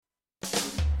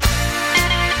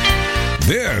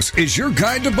This is your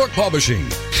guide to book publishing.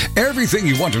 Everything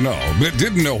you want to know but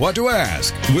didn't know what to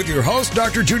ask with your host,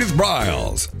 Dr. Judith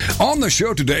Briles. On the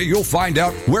show today, you'll find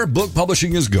out where book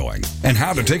publishing is going and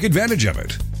how to take advantage of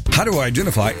it. How to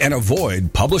identify and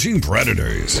avoid publishing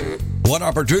predators. What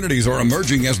opportunities are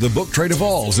emerging as the book trade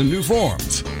evolves in new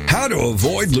forms. How to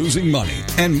avoid losing money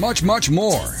and much, much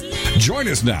more. Join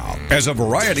us now as a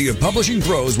variety of publishing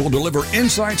pros will deliver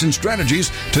insights and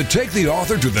strategies to take the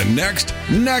author to the next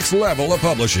level of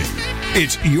publishing.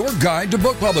 It's your guide to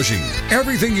book publishing.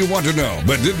 Everything you want to know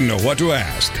but didn't know what to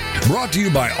ask. Brought to you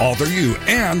by Author U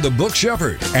and the Book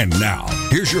Shepherd. And now,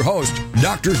 here's your host,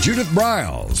 Dr. Judith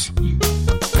Briles.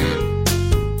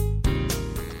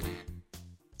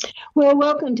 Well,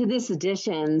 welcome to this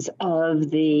edition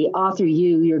of the Author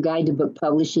U, your guide to book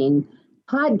publishing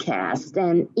podcast.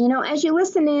 And, as you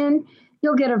listen in,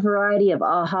 you'll get a variety of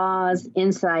ahas,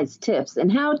 insights, tips,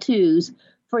 and how-tos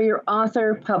for your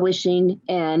author publishing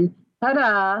and,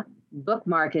 ta-da, book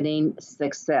marketing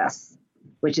success,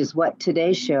 which is what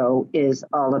today's show is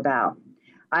all about.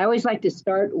 I always like to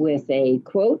start with a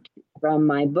quote from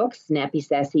my book, Snappy,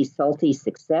 Sassy, Salty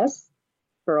Success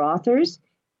for Authors.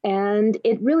 And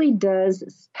it really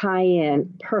does tie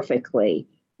in perfectly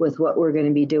with what we're going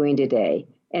to be doing today.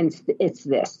 And it's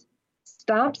this: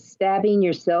 stop stabbing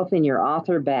yourself and your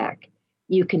author back.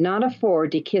 You cannot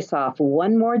afford to kiss off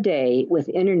one more day with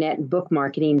internet book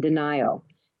marketing denial.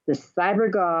 The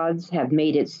cyber gods have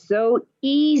made it so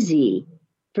easy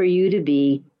for you to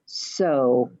be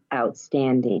so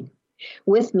outstanding.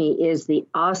 With me is the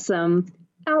awesome,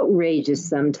 outrageous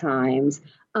sometimes,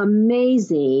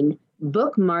 amazing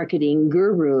book marketing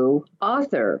guru,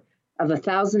 author of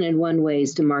 1,001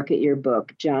 Ways to Market Your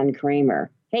Book, John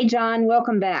Kramer. Hey, John,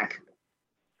 welcome back.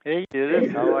 Hey,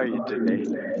 Judith, how are you today?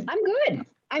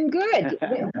 I'm good.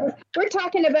 We're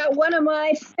talking about one of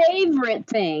my favorite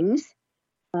things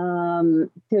that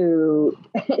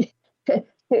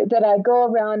I go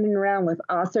around and around with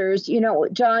authors.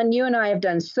 John, you and I have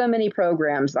done so many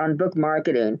programs on book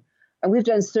marketing. And we've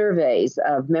done surveys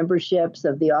of memberships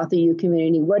of the Author U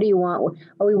community. What do you want?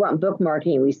 Oh, we want book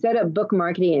marketing. We set up book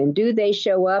marketing, and do they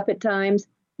show up at times?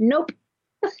 Nope.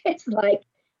 It's like,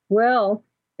 well,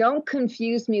 don't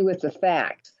confuse me with the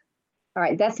facts. All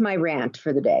right, that's my rant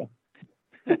for the day.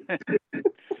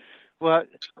 Well,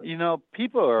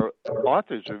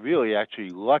 authors are really actually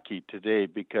lucky today,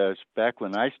 because back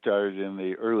when I started in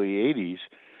the early 80s,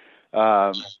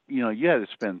 you had to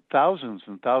spend thousands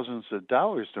and thousands of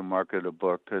dollars to market a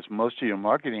book, because most of your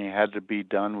marketing had to be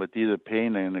done with either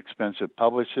paying an expensive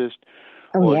publicist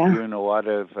doing a lot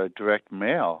of direct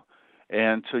mail.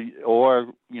 And so,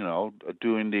 or,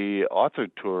 doing the author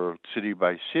tour city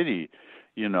by city,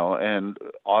 and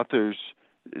authors,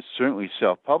 certainly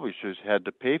self-publishers, had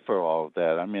to pay for all of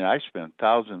that. I mean, I spent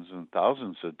thousands and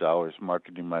thousands of dollars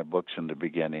marketing my books in the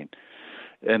beginning.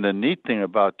 And the neat thing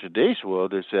about today's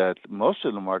world is that most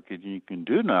of the marketing you can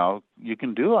do now, you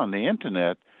can do on the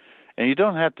internet, and you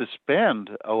don't have to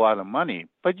spend a lot of money,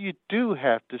 but you do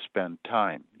have to spend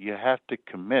time. You have to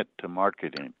commit to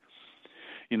marketing.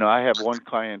 I have one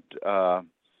client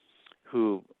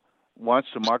who wants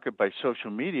to market by social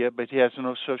media, but he has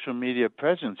no social media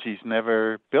presence. He's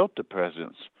never built a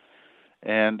presence.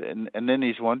 And then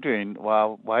he's wondering,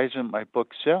 well, why isn't my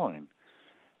book selling?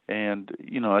 And,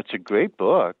 it's a great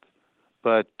book,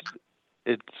 but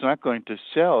it's not going to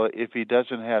sell if he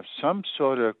doesn't have some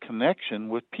sort of connection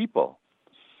with people.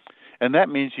 And that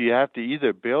means you have to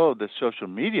either build a social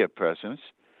media presence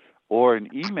or an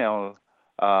email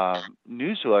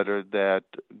newsletter that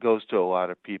goes to a lot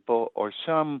of people, or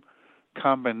some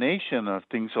combination of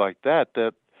things like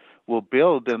that will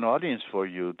build an audience for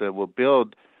you, that will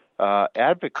build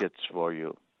advocates for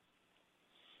you.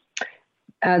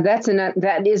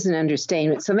 That is an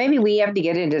understatement. So maybe we have to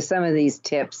get into some of these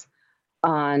tips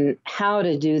on how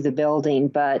to do the building.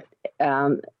 But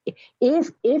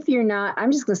if you're not,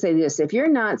 I'm just going to say this: if you're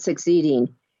not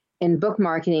succeeding in book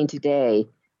marketing today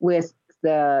with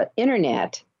the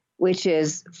internet, which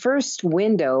is first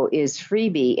window is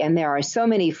freebie, and there are so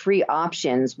many free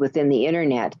options within the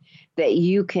internet that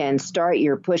you can start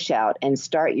your push out and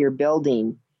start your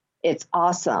building. It's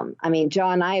awesome. I mean,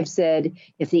 John, I have said,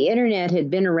 if the internet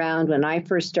had been around when I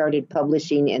first started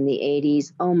publishing in the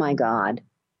 80s, oh my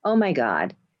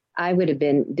God, I would have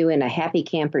been doing a happy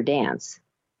camper dance.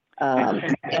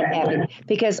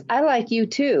 Because I, like you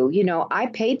too, I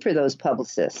paid for those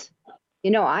publicists.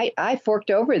 I forked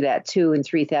over that $2,000 and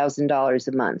 $3,000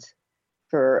 a month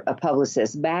for a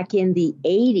publicist back in the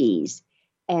 80s.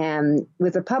 And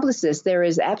with a publicist, there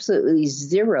is absolutely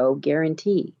zero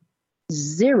guarantee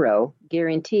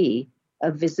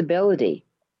of visibility.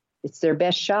 It's their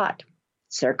best shot.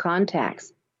 It's their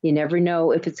contacts. You never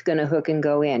know if it's going to hook and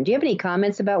go in. Do you have any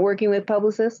comments about working with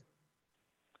publicists?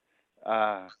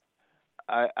 I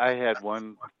had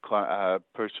one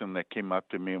person that came up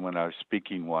to me when I was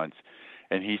speaking once,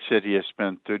 and he said he had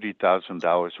spent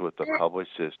 $30,000 with a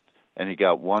publicist, and he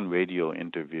got one radio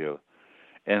interview.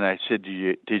 And I said,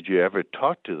 did you ever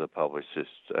talk to the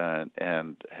publicists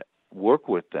and work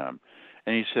with them?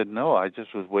 And he said, no, I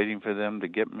just was waiting for them to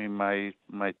get me my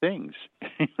things,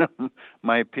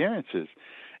 my appearances.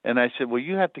 And I said, well,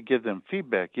 you have to give them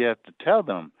feedback. You have to tell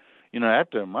them,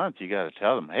 after a month, you got to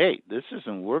tell them, hey, this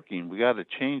isn't working. We got to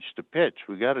change the pitch.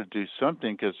 We got to do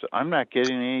something because I'm not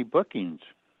getting any bookings.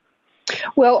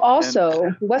 Well,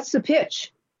 also, what's the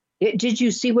pitch? Did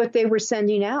you see what they were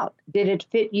sending out? Did it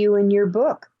fit you in your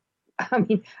book? I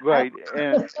mean, right.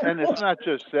 And it's not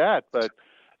just that, but,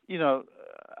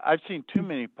 I've seen too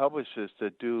many publicists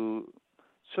that do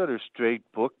sort of straight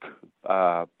book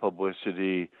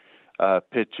publicity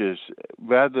pitches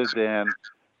rather than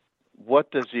what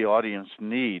does the audience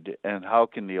need and how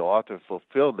can the author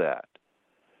fulfill that?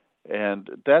 And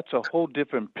that's a whole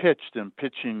different pitch than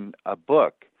pitching a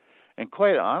book. And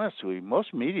quite honestly,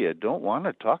 most media don't want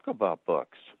to talk about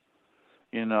books.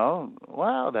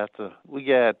 Wow,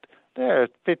 there are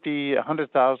 50,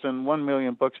 100,000, 1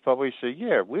 million books published a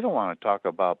year. We don't want to talk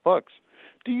about books.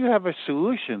 Do you have a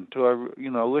solution to our,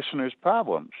 listeners'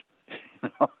 problems?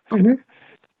 Mm-hmm.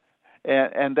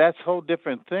 And that's a whole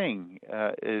different thing,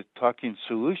 is talking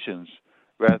solutions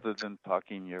rather than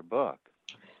talking your book.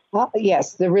 Well,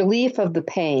 yes, the relief of the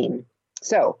pain.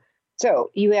 So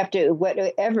you have to,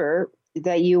 whatever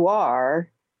that you are,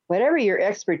 whatever your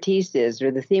expertise is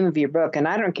or the theme of your book, and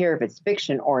I don't care if it's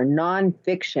fiction or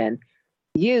nonfiction,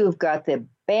 you've got the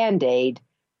Band-Aid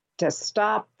to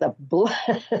stop the blood,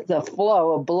 the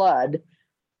flow of blood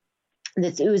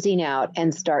that's oozing out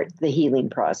and start the healing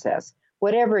process,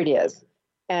 whatever it is.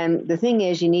 And the thing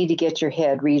is, you need to get your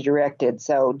head redirected.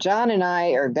 So John and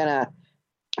I are going to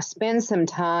spend some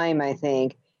time, I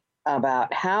think,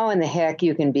 about how in the heck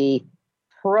you can be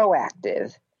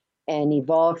proactive and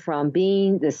evolve from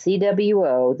being the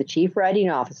CWO, the Chief Writing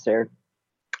Officer,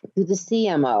 to the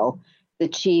CMO, the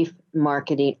Chief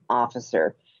Marketing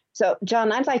Officer. So,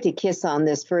 John, I'd like to kiss on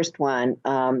this first one.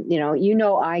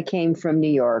 I came from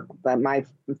New York, but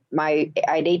I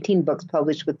had 18 books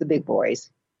published with the big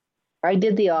boys. I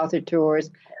did the author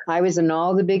tours. I was in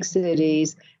all the big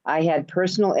cities. I had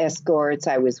personal escorts.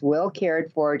 I was well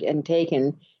cared for and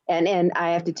taken. And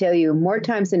I have to tell you, more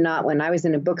times than not, when I was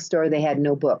in a bookstore, they had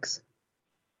no books.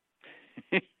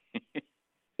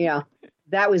 Yeah,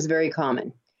 that was very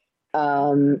common.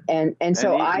 So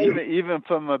even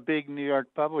from a big New York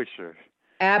publisher.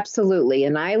 Absolutely.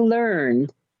 And I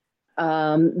learned,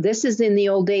 this is in the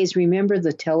old days. Remember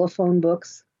the telephone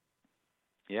books?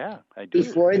 Yeah, I do.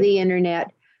 Before the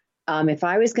internet. If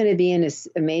I was going to be in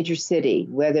a major city,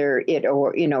 one of the,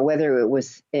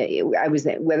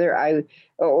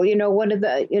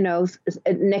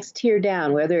 next tier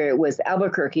down, whether it was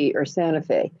Albuquerque or Santa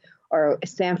Fe or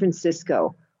San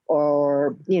Francisco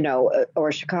or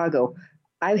Chicago,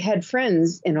 I had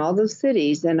friends in all those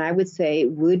cities, and I would say,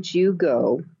 would you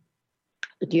go?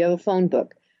 Do you have a phone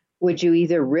book? Would you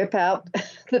either rip out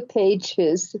the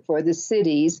pages for the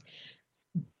cities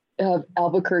of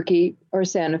Albuquerque or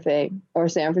Santa Fe or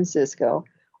San Francisco,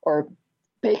 or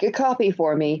make a copy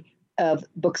for me of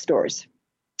bookstores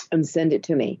and send it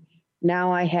to me?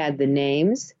 Now I had the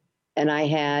names and I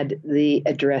had the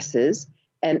addresses,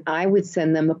 and I would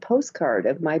send them a postcard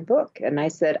of my book. And I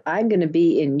said, I'm going to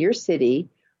be in your city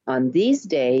on these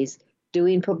days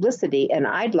doing publicity, and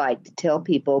I'd like to tell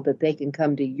people that they can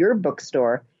come to your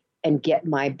bookstore and get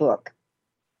my book.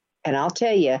 And I'll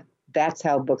tell you, that's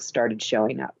how books started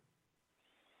showing up.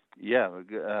 Yeah,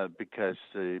 because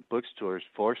the bookstores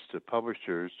forced the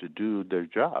publishers to do their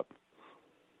job.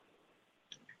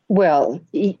 Well,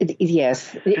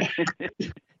 yes,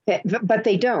 but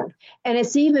they don't. And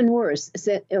it's even worse.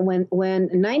 When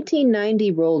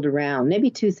 1990 rolled around,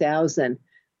 maybe 2000,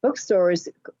 bookstores,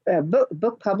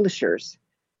 book publishers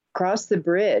crossed the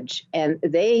bridge, and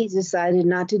they decided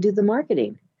not to do the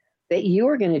marketing, that you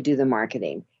were going to do the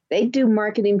marketing. They do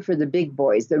marketing for the big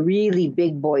boys, the really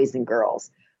big boys and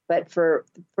girls. But for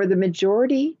the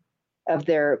majority of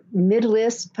their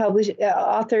mid-list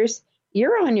authors,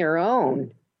 you're on your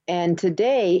own. And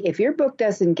today, if your book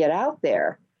doesn't get out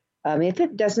there, if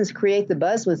it doesn't create the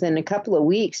buzz within a couple of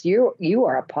weeks, you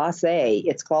are a passe.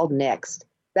 It's called next.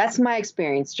 That's my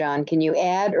experience, John. Can you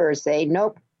add or say,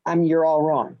 nope, you're all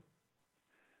wrong?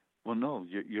 Well, no,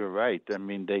 you're right.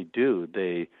 They do.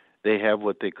 They have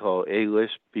what they call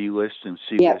A-list, B-list, and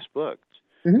C-list books.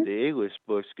 Mm-hmm. The A-list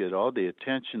books get all the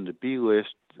attention. The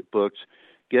B-list books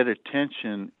get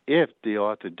attention if the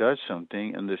author does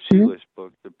something, and the C-list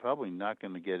books, they're probably not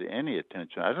going to get any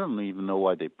attention. I don't even know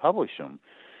why they publish them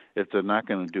if they're not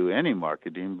going to do any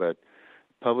marketing, but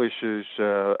publishers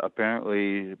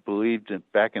apparently believed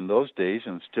back in those days,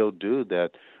 and still do,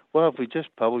 that, well, if we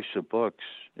just publish the books,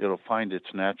 it'll find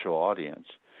its natural audience.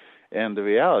 And the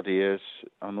reality is,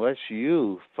 unless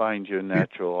you find your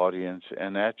natural audience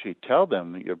and actually tell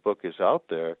them that your book is out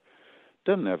there,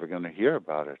 they're never going to hear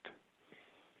about it.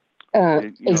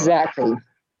 Exactly.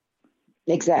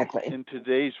 Exactly. In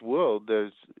today's world,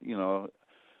 there's,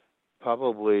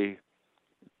 probably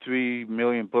 3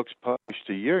 million books published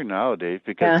a year nowadays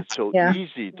because it's so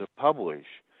easy to publish.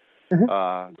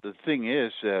 Mm-hmm. The thing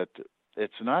is that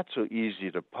it's not so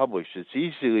easy to publish. It's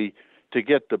easily to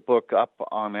get the book up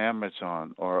on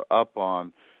Amazon or up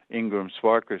on Ingram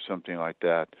Spark or something like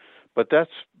that. But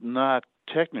that's not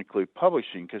technically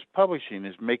publishing, because publishing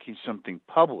is making something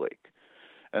public.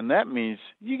 And that means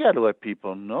you got to let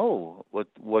people know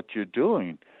what you're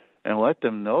doing and let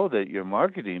them know that you're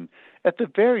marketing. At the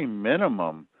very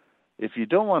minimum, if you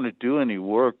don't want to do any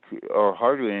work or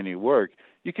hardly any work,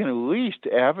 you can at least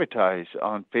advertise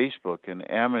on Facebook and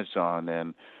Amazon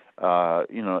and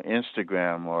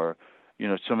Instagram or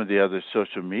some of the other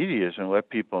social medias, and let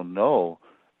people know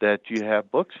that you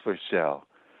have books for sale.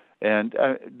 And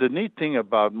the neat thing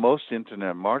about most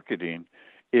internet marketing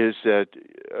is that,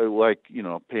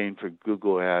 paying for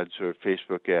Google ads or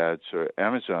Facebook ads or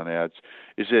Amazon ads,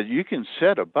 is that you can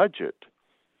set a budget.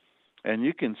 And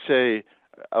you can say,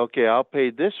 okay, I'll pay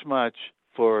this much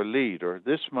for a lead or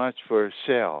this much for a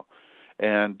sale.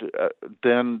 And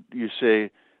then you say,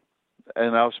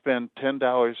 and I'll spend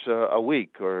 $10 a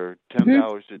week or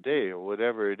 $10 a day or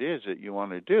whatever it is that you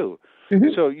want to do.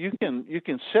 Mm-hmm. So you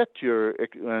can set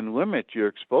and limit your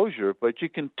exposure, but you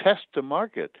can test the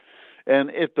market.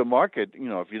 And if the market,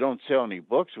 if you don't sell any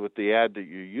books with the ad that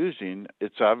you're using,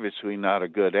 it's obviously not a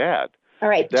good ad. All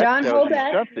right, that John, hold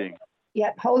that. Something.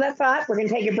 Yep, hold that thought. We're going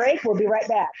to take a break. We'll be right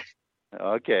back.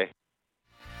 Okay.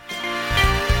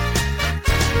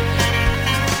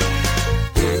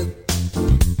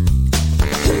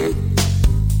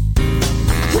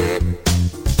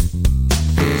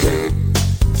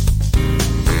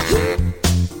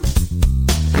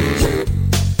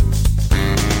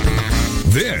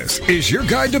 This is your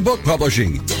guide to book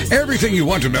publishing. Everything you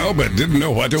want to know but didn't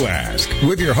know what to ask.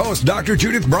 With your host, Dr.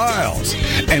 Judith Briles.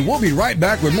 And we'll be right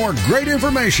back with more great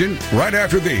information right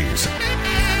after these.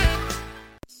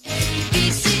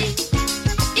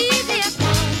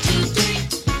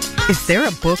 Is there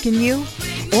a book in you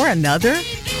or another?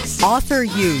 Author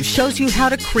U shows you how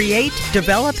to create,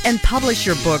 develop, and publish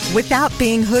your book without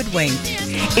being hoodwinked.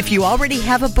 If you already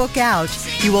have a book out,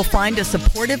 you will find a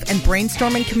supportive and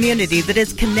brainstorming community that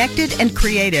is connected and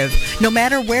creative, no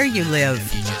matter where you live.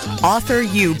 Author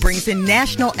U brings in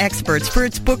national experts for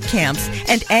its book camps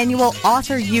and annual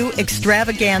Author U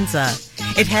extravaganza.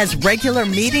 It has regular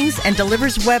meetings and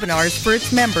delivers webinars for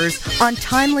its members on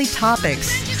timely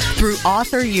topics. Through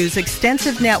Author U's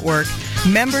extensive network,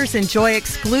 members enjoy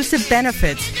exclusive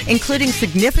benefits, including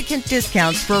significant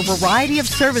discounts for a variety of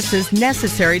services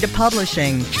necessary to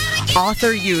publishing.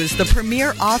 Author U is the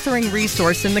premier authoring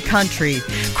resource in the country,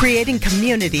 creating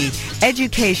community,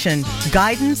 education,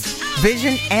 guidance,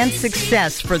 vision, and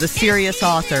success for the serious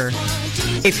author.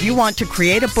 If you want to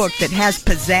create a book that has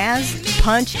pizzazz,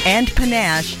 punch, and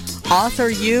panache, Author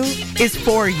U is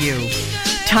for you.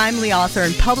 Timely author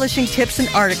and publishing tips and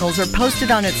articles are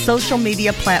posted on its social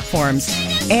media platforms,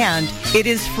 and it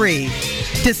is free.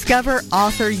 Discover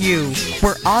Author U,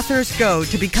 where authors go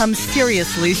to become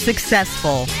seriously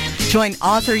successful. Join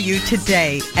Author U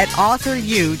today at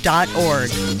authoru.org.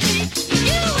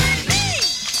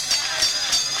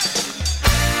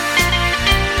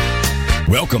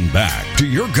 Welcome back to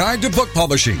your guide to book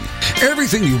publishing.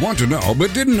 Everything you want to know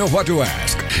but didn't know what to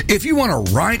ask. If you want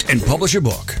to write and publish a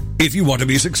book, if you want to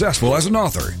be successful as an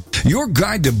author, your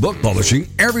guide to book publishing,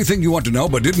 everything you want to know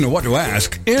but didn't know what to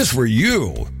ask, is for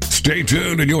you. Stay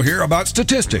tuned and you'll hear about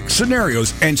statistics,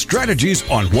 scenarios, and strategies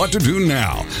on what to do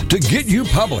now to get you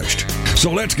published.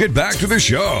 So let's get back to the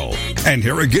show. And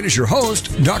here again is your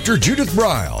host, Dr. Judith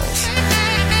Briles.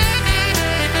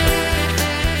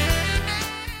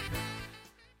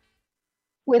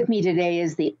 With me today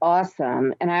is the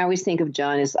awesome, and I always think of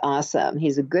John as awesome.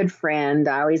 He's a good friend.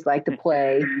 I always like to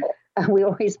play. We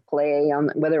always play,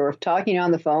 whether we're talking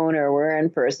on the phone or we're in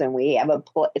person. We have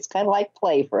it's kind of like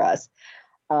play for us.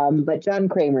 But John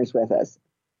Kramer's with us.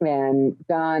 And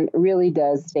John really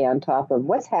does stay on top of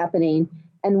what's happening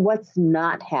and what's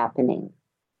not happening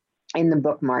in the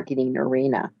book marketing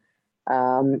arena.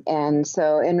 And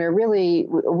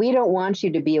we don't want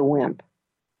you to be a wimp.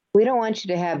 We don't want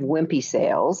you to have wimpy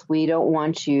sales. We don't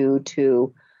want you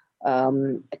to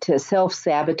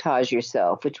self-sabotage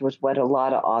yourself, which was what a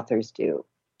lot of authors do.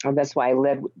 And that's why I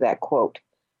led that quote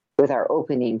with our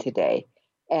opening today.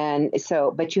 And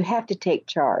so, but you have to take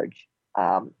charge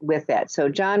with that. So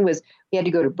we had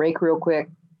to go to break real quick,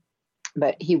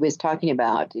 but he was talking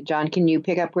about, John, can you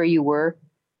pick up where you were?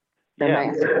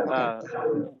 Yeah.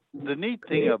 The neat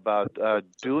thing about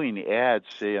doing ads,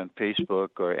 say on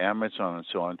Facebook or Amazon and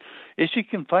so on, is you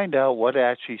can find out what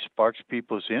actually sparks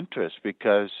people's interest,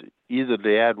 because either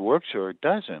the ad works or it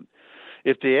doesn't.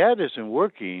 If the ad isn't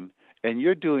working and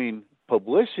you're doing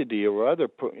publicity or other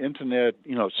internet,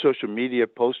 social media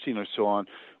posting or so on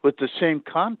with the same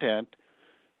content,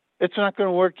 it's not going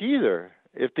to work either.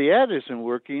 If the ad isn't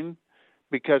working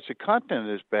because the content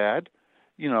is bad,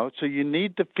 so you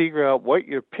need to figure out what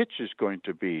your pitch is going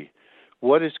to be,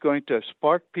 what is going to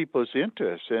spark people's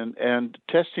interest. And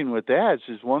testing with ads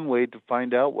is one way to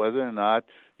find out whether or not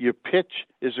your pitch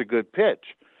is a good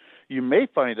pitch. You may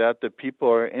find out that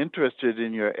people are interested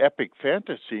in your epic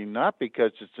fantasy, not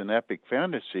because it's an epic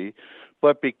fantasy,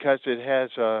 but because it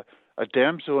has a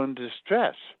damsel in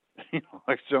distress,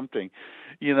 or something,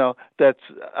 that's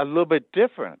a little bit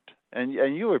different. And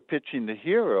you were pitching the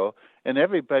hero, and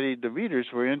everybody, the readers,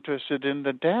 were interested in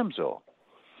the damsel.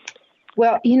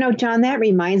 Well, John, that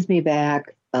reminds me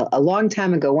back a long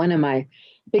time ago, one of my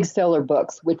big seller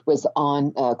books, which was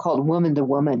on called Woman to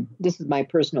Woman. This is my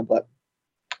personal book,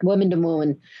 Woman to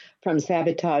Woman, from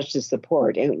Sabotage to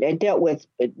Support. It dealt with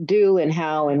do and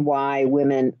how and why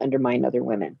women undermine other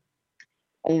women.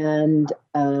 And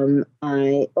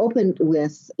I opened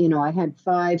with, I had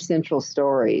 5 central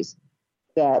stories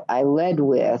that I led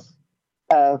with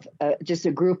of just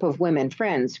a group of women,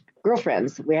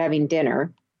 girlfriends. We're having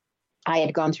dinner. I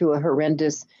had gone through a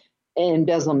horrendous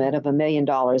embezzlement of $1 million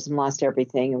and lost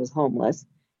everything and was homeless.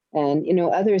 And,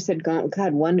 others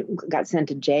had one got sent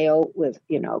to jail with,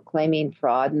 claiming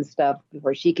fraud and stuff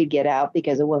before she could get out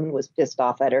because a woman was pissed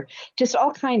off at her, just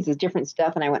all kinds of different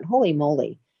stuff. And I went, holy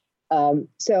moly.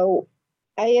 So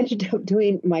I ended up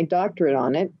doing my doctorate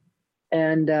on it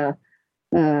and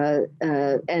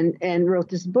wrote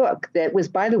this book that was,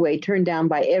 by the way, turned down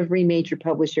by every major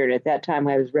publisher. And at that time,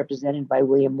 I was represented by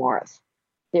William Morris.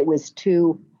 It was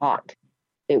too hot.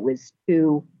 It was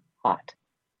too hot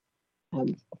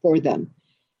for them.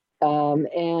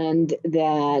 And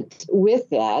that with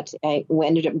that, I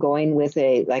ended up going with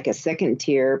a second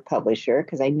tier publisher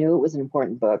because I knew it was an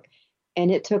important book, and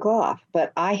it took off.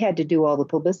 But I had to do all the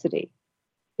publicity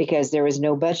because there was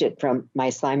no budget from my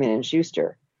Simon &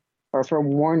 Schuster or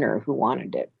from Warner, who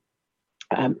wanted it.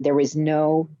 There was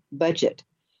no budget.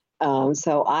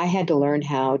 So I had to learn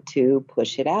how to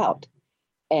push it out.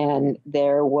 And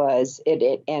there was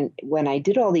it. And when I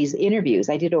did all these interviews,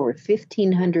 I did over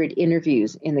 1,500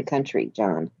 interviews in the country,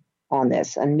 John, on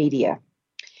this, on media.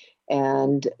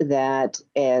 And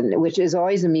which has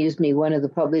always amused me. One of the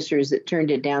publishers that turned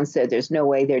it down said there's no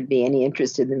way there'd be any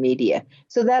interest in the media.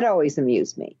 So that always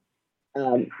amused me.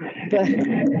 But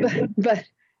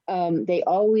they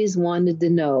always wanted to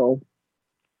know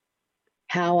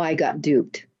how I got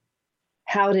duped.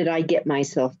 How did I get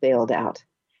myself bailed out?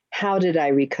 How did I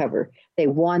recover? They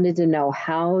wanted to know,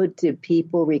 how do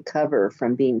people recover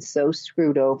from being so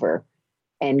screwed over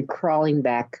and crawling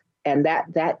back? And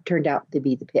that turned out to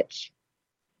be the pitch,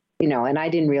 and I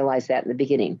didn't realize that in the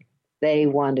beginning. They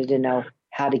wanted to know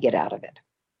how to get out of it.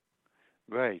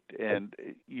 Right. And,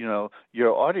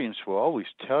 your audience will always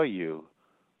tell you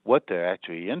what they're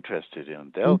actually interested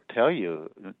in. They'll tell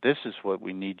you, this is what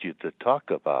we need you to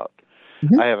talk about.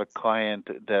 Mm-hmm. I have a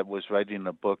client that was writing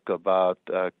a book about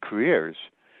careers,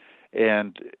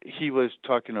 and he was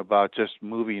talking about just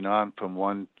moving on from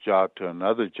one job to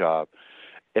another job.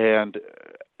 And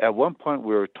at one point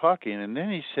we were talking, and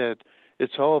then he said,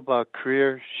 it's all about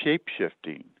career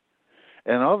shape-shifting.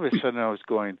 And all of a sudden I was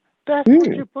going, that's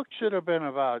what your book should have been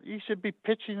about. You should be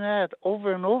pitching that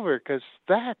over and over, because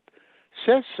that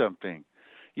says something.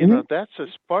 That's a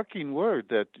sparking word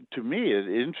that, to me, it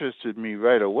interested me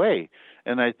right away.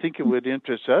 And I think it would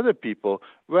interest other people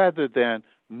rather than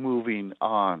moving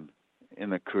on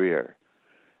in a career.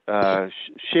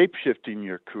 Shape-shifting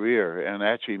your career and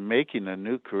actually making a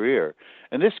new career.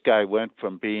 And this guy went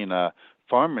from being a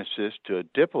pharmacist to a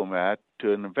diplomat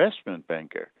to an investment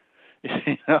banker.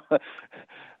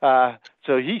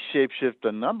 So he shape-shifted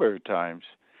a number of times.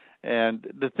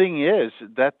 And the thing is,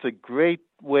 that's a great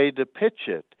way to pitch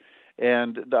it.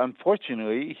 And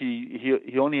unfortunately,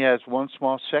 he only has one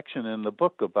small section in the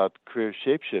book about career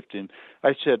shapeshifting.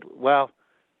 I said, well,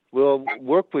 we'll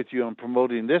work with you on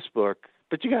promoting this book,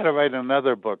 but you got to write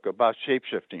another book about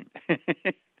shapeshifting.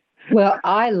 Well,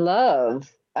 I love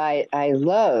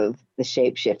the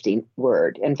shape-shifting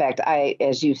word. In fact,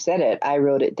 as you said it, I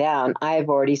wrote it down. I've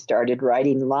already started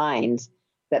writing lines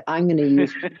that I'm going to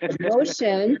use for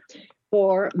promotion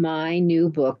for my new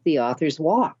book, The Author's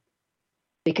Walk,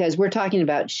 because we're talking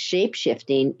about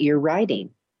shape-shifting your writing,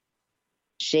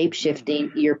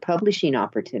 shape-shifting your publishing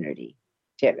opportunity,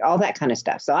 all that kind of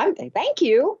stuff. So thank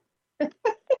you.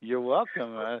 You're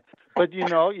welcome. But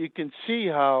you can see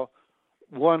how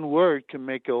one word can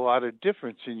make a lot of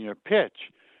difference in your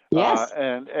pitch. Yes.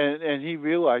 And he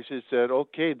realizes that,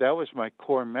 okay, that was my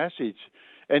core message.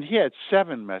 And he had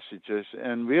 7 messages,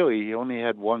 and really he only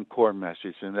had one core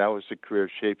message, and that was the career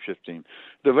shapeshifting.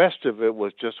 The rest of it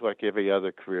was just like every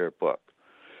other career book.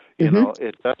 You know,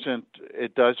 it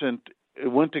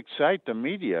wouldn't excite the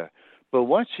media. But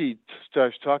once he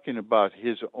starts talking about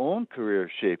his own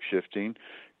career shapeshifting,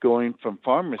 going from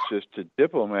pharmacist to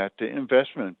diplomat to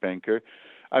investment banker,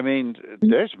 I mean,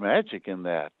 there's magic in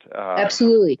that.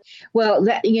 Absolutely. Well,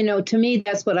 to me,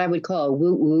 that's what I would call a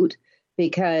woot woot,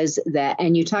 because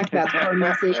and you talked about the core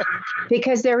message,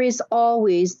 because there is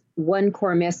always one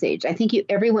core message. I think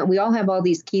we all have all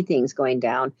these key things going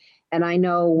down. And I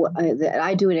know that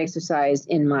I do an exercise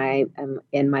in my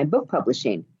book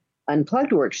publishing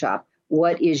unplugged workshop.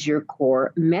 What is your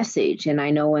core message? And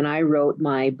I know when I wrote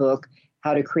my book,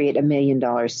 How to Create $1 Million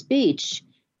Speech,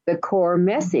 the core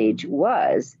message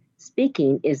was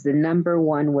speaking is the number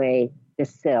one way to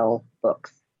sell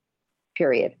books,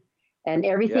 period. And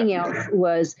everything else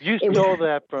was... You stole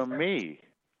that from me.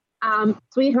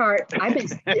 Sweetheart, I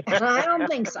don't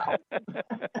think so.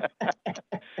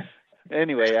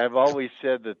 Anyway, I've always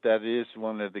said that is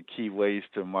one of the key ways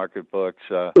to market books.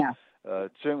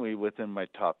 Certainly within my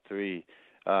top 3.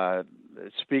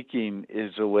 Speaking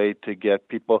is a way to get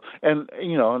people, and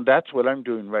that's what I'm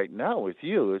doing right now with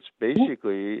you. It's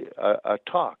basically a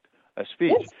talk, a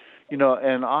speech. Yes.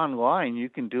 And online you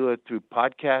can do it through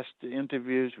podcast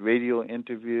interviews, radio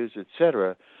interviews,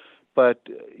 etc. But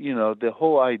the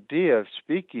whole idea of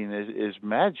speaking is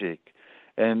magic.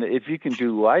 And if you can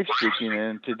do live speaking, and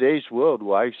in today's world,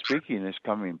 live speaking is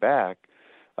coming back.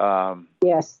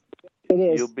 Yes, it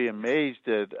is. You'll be amazed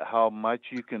at how much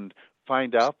you can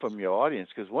find out from your audience,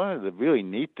 because one of the really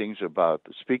neat things about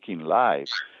speaking live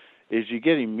is you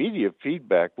get immediate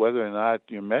feedback whether or not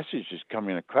your message is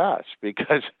coming across,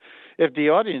 because if the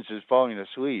audience is falling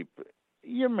asleep,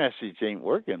 your message ain't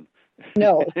working.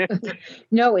 No,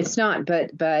 it's not.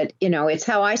 But it's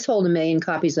how I sold 1 million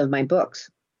copies of my books.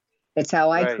 It's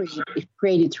how I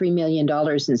created $3 million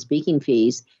in speaking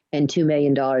fees and $2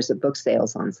 million of book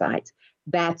sales on sites.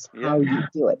 That's how you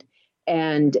do it.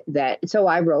 And so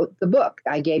I wrote the book.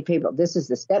 I gave people, this is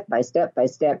the step by step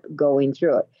going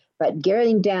through it. But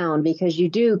getting down, because you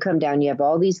do come down, you have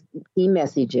all these key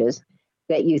messages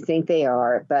that you think they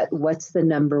are, but what's the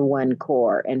number one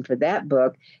core? And for that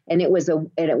book, and it was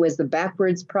the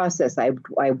backwards process. I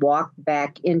walked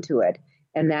back into it,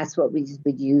 and that's what we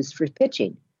would use for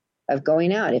pitching, of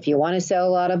going out. If you want to sell a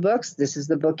lot of books, this is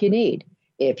the book you need.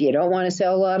 If you don't want to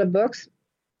sell a lot of books,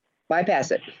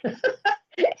 bypass it.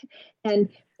 And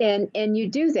you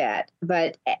do that,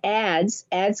 but ads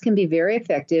can be very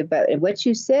effective. But what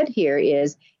you said here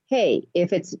is, hey,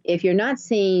 if you're not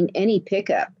seeing any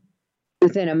pickup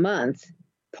within a month,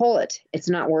 pull it. It's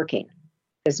not working.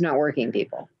 It's not working,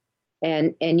 people.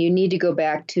 And you need to go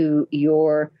back to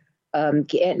your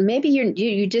maybe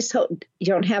you just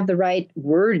don't have the right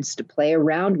words to play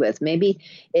around with. Maybe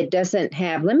it doesn't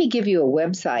have. Let me give you a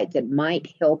website that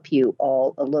might help you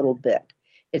all a little bit.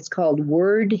 It's called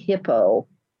wordhippo.com.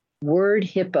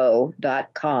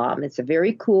 It's a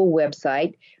very cool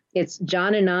website. It's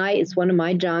it's one of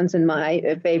my John's and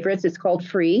my favorites. It's called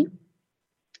Free.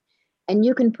 And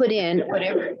you can put in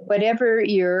whatever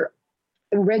your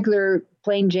regular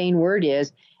plain Jane word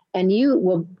is, and you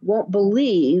won't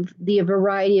believe the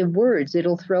variety of words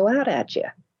it'll throw out at you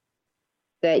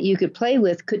that you could play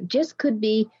with. Could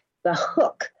be the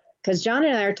hook, because John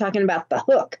and I are talking about the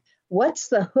hook. What's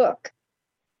the hook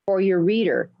for your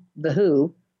reader, the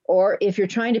who? Or if you're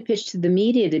trying to pitch to the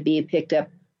media to be picked up,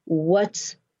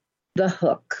 what's the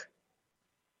hook?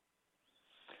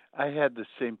 I had the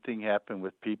same thing happen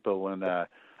with people when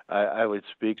I would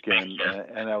speak,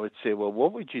 and I would say, well,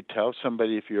 what would you tell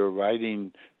somebody if you're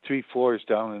riding 3 floors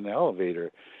down an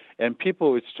elevator? And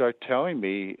people would start telling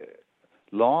me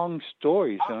long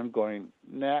stories, and I'm going,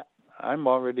 nah, I'm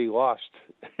already lost.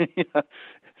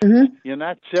 Mm-hmm. You're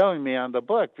not selling me on the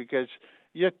book because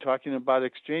you're talking about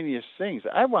extraneous things.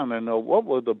 I want to know, what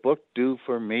will the book do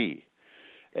for me?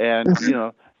 And,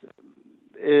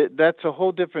 that's a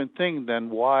whole different thing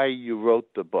than why you wrote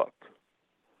the book.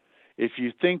 If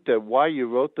you think that why you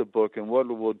wrote the book and what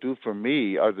it will do for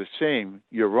me are the same,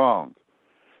 you're wrong.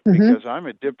 Because I'm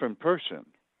a different person.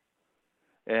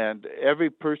 And every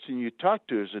person you talk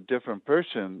to is a different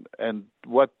person, and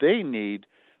what they need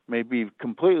may be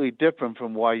completely different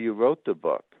from why you wrote the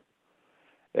book.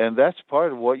 And that's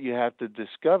part of what you have to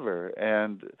discover.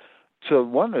 And so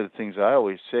one of the things I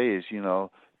always say is,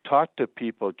 talk to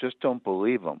people, just don't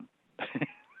believe them.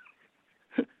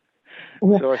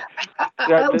 So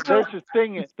there's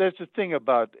a thing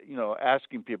about,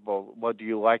 asking people, well, do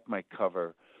you like my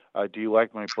cover? Do you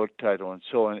like my book title, and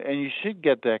so on? And you should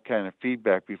get that kind of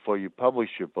feedback before you publish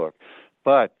your book.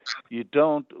 But you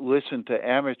don't listen to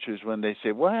amateurs when they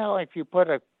say, well, if you put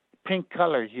a pink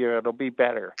color here, it'll be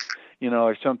better,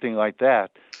 or something like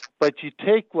that. But you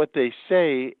take what they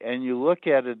say and you look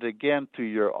at it again through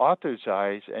your author's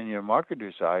eyes and your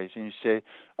marketer's eyes, and you say,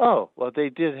 oh, well, they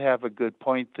did have a good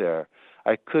point there.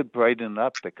 I could brighten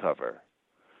up the cover.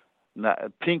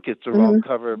 Not, pink is the wrong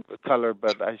color,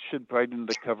 but I should brighten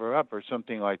the cover up or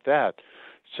something like that.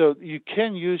 So you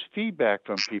can use feedback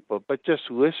from people, but just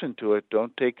listen to it.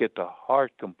 Don't take it to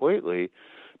heart completely,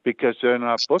 because they're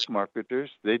not book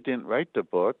marketers. They didn't write the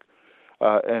book,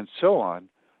 and so on.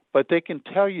 But they can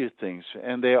tell you things,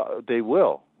 and they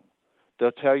will.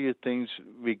 They'll tell you things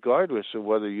regardless of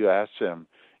whether you ask them,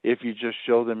 if you just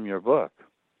show them your book.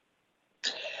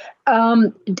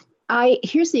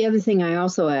 Here's the other thing I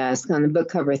also ask on the book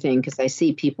cover thing, because I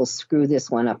see people screw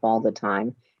this one up all the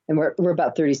time. And we're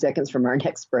about 30 seconds from our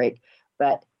next break.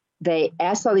 But they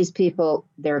ask all these people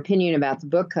their opinion about the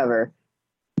book cover.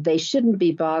 They shouldn't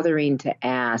be bothering to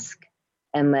ask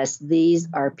unless these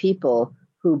are people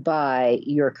who buy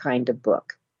your kind of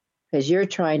book, because you're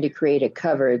trying to create a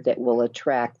cover that will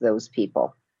attract those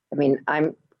people. I mean,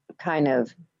 I'm kind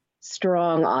of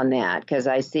strong on that, because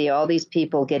I see all these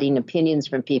people getting opinions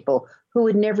from people who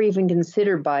would never even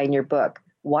consider buying your book.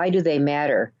 Why do they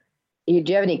matter? Do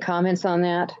you have any comments on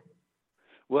that?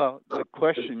 Well, the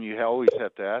question you always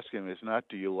have to ask him is not,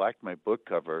 do you like my book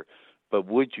cover, but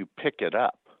would you pick it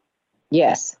up?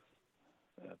 Yes.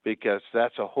 Because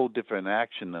that's a whole different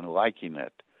action than liking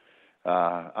it.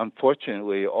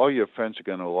 Unfortunately, all your friends are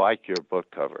going to like your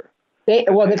book cover.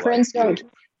 Friends don't.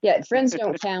 Yeah, friends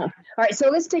don't count. All right, so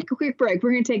let's take a quick break.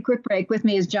 We're going to take a quick break. With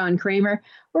me is John Kramer.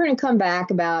 We're going to come back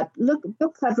about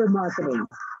book cover marketing.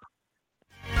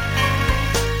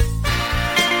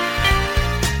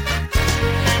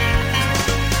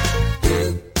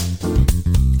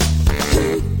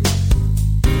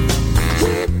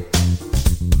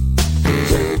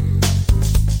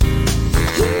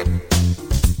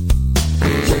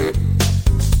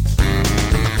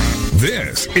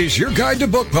 This is your guide to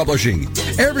book publishing.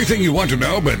 Everything you want to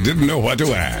know but didn't know what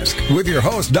to ask. With your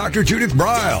host, Dr. Judith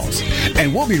Briles.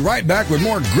 And we'll be right back with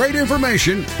more great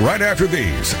information right after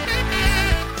these.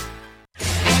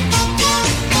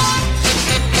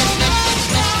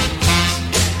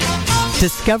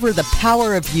 Discover the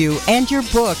power of you and your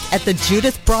book at the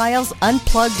Judith Briles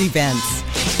Unplugged events.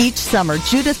 Each summer,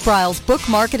 Judith Briles Book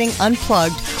Marketing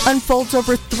Unplugged unfolds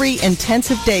over 3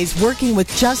 intensive days working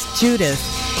with just Judith.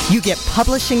 You get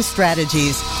publishing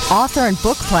strategies, author and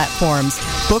book platforms,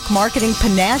 book marketing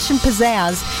panache and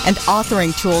pizzazz, and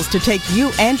authoring tools to take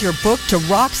you and your book to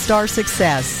rock star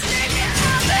success.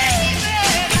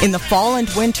 In the fall and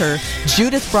winter,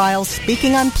 Judith Briles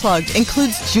Speaking Unplugged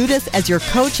includes Judith as your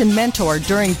coach and mentor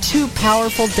during 2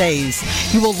 powerful days.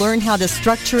 You will learn how to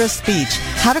structure a speech,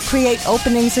 how to create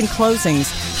openings and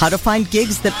closings, how to find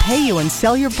gigs that pay you and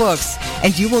sell your books,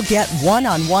 and you will get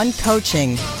one-on-one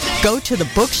coaching. Go to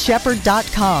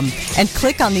thebookshepherd.com and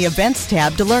click on the Events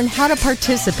tab to learn how to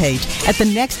participate at the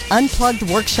next Unplugged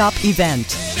Workshop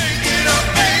event.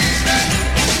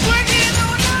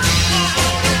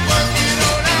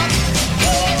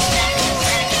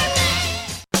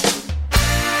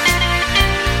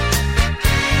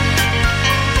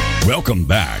 Welcome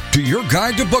back to your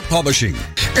guide to book publishing.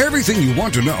 Everything you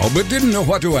want to know but didn't know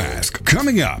what to ask.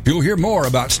 Coming up, you'll hear more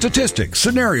about statistics,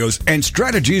 scenarios, and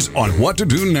strategies on what to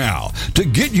do now to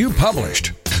get you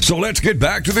published. So let's get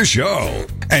back to the show.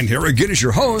 And here again is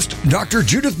your host, Dr.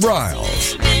 Judith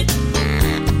Briles.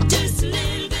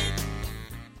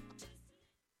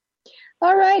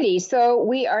 All righty, so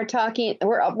we are talking,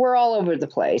 we're all over the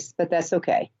place, but that's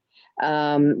okay.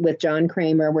 With John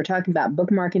Kramer, we're talking about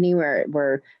book marketing.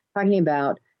 We're talking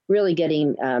about really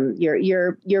getting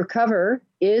your cover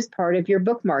is part of your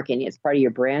book marketing. It's part of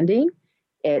your branding.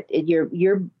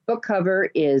 Your book cover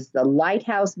is the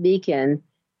lighthouse beacon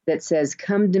that says,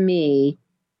 "Come to me,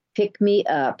 pick me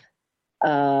up."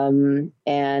 And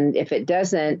if it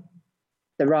doesn't,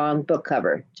 the wrong book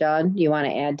cover. John, you want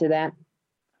to add to that?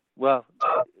 Well,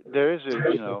 there is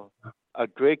a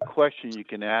great question you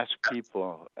can ask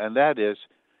people, and that is,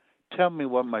 tell me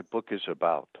what my book is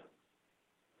about.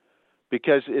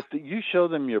 Because if you show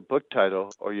them your book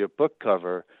title or your book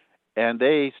cover, and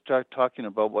they start talking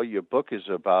about what your book is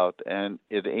about, and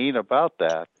it ain't about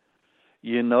that,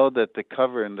 you know that the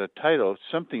cover and the title,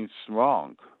 something's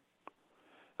wrong.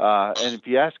 And if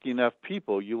you ask enough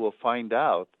people, you will find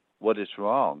out what is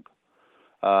wrong,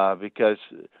 because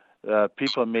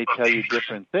people may tell you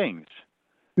different things.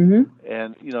 Mm-hmm.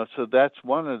 And, so that's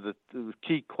one of the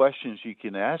key questions you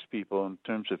can ask people in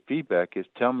terms of feedback is,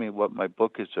 tell me what my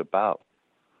book is about.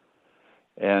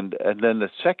 And then the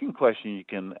second question you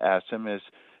can ask them is,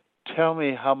 tell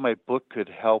me how my book could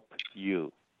help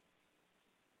you.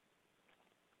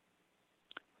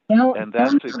 And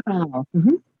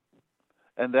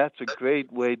that's a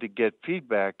great way to get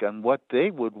feedback on what they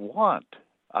would want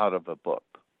out of a book.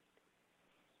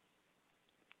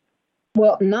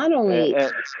 Well, not only,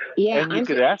 and you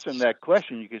could ask them that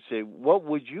question. You could say, what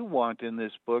would you want in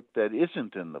this book that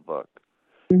isn't in the book?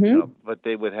 Mm-hmm. But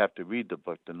they would have to read the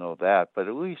book to know that. But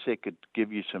at least they could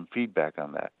give you some feedback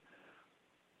on that.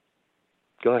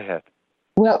 Go ahead.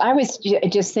 Well, I was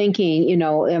just thinking,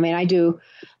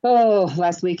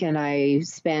 last weekend I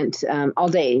spent all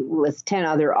day with 10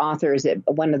 other authors at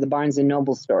one of the Barnes &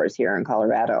 Noble stores here in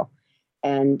Colorado.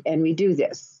 And we do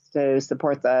this to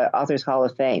support the Authors Hall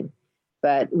of Fame.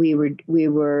 But we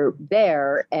were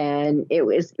there, and it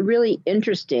was really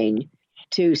interesting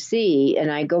to see.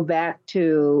 And I go back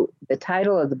to the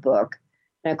title of the book.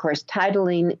 And of course,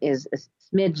 titling is a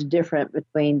smidge different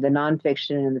between the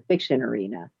nonfiction and the fiction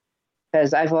arena.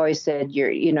 Because I've always said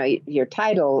your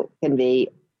title can be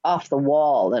off the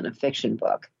wall in a fiction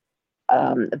book.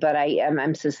 But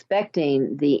I'm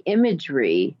suspecting the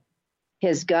imagery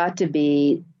has got to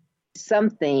be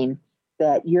something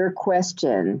that your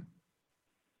question,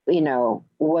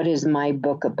 what is my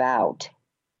book about,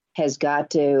 has got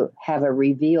to have a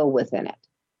reveal within it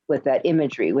with that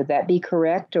imagery. Would that be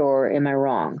correct, or am I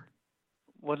wrong?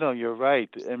 Well, no, you're right.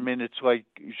 I mean, it's like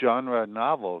genre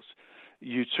novels.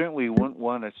 You certainly wouldn't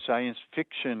want a science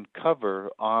fiction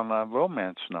cover on a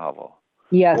romance novel.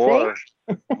 Yeah, or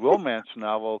romance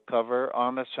novel cover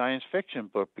on a science fiction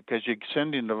book, because you're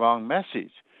sending the wrong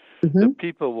message. Mm-hmm. The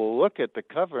people will look at the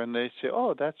cover and they say,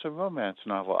 oh, that's a romance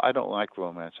novel. I don't like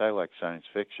romance. I like science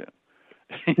fiction.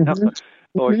 Mm-hmm.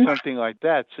 Or something like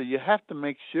that. So you have to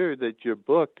make sure that your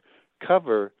book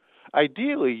cover,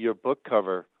 ideally your book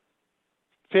cover,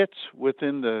 fits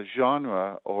within the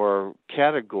genre or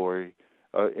category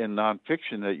in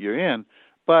nonfiction that you're in,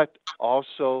 but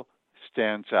also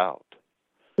stands out.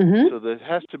 Mm-hmm. So there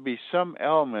has to be some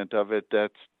element of it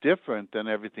that's different than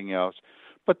everything else,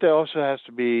 but there also has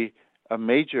to be a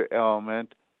major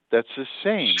element that's the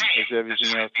same as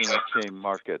everything else in that same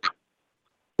market.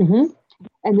 Mm-hmm.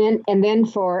 And then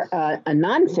for a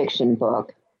nonfiction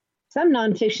book, some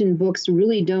nonfiction books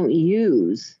really don't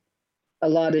use a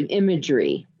lot of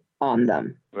imagery on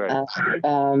them. Right.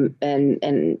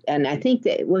 And I think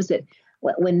that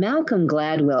when Malcolm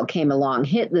Gladwell came along,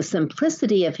 the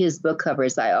simplicity of his book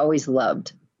covers I always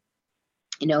loved.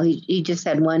 He just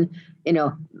had one,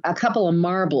 a couple of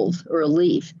marbles or a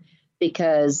leaf,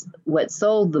 because what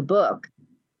sold the book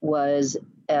was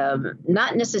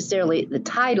not necessarily the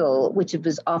title, which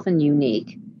was often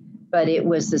unique, but it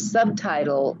was the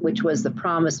subtitle, which was the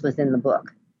promise within the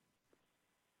book.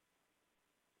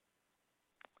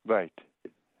 Right.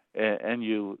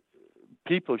 And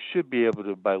people should be able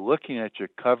to, by looking at your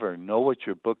cover, know what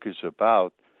your book is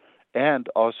about and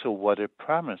also what it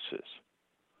promises.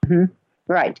 Mm-hmm.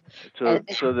 Right. So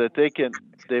that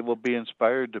they will be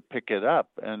inspired to pick it up.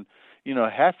 And,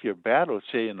 half your battle,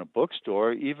 say in a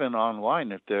bookstore, even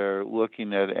online, if they're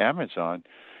looking at Amazon,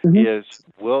 mm-hmm. is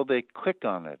will they click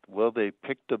on it? Will they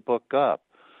pick the book up?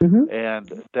 Mm-hmm.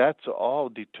 And that's all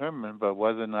determined by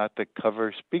whether or not the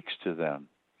cover speaks to them.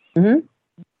 Mm-hmm.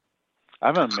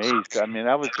 I'm amazed. I mean,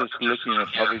 I was just looking at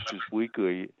Publishers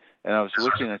Weekly, and I was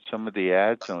looking at some of the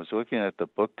ads, and I was looking at the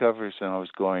book covers, and I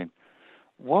was going,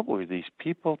 what were these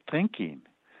people thinking?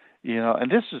 And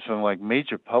this is from like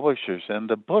major publishers, and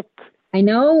the book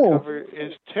cover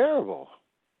is terrible.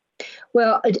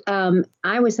 Well,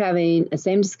 I was having the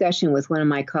same discussion with one of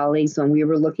my colleagues when we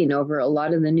were looking over a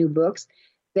lot of the new books.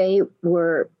 They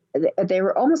were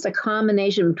almost a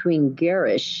combination between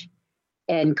garish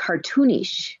and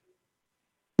cartoonish.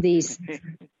 These,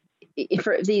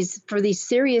 for these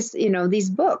serious, these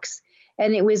books.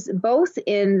 And it was both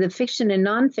in the fiction and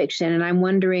nonfiction. And I'm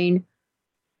wondering,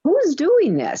 who's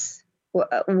doing this?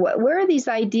 Where are these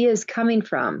ideas coming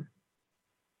from?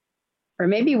 Or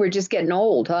maybe we're just getting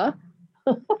old, huh?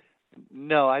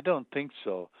 No, I don't think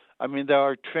so. I mean, there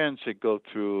are trends that go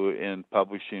through in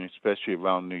publishing, especially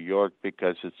around New York,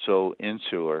 because it's so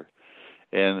insular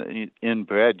and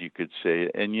inbred, you could say.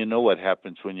 And you know what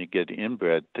happens when you get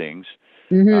inbred things.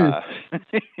 Mm-hmm.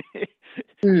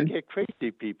 You get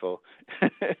crazy people.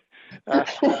 But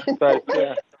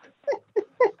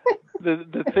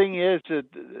the thing is that,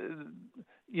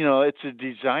 it's a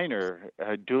designer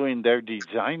doing their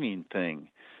designing thing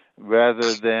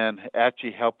rather than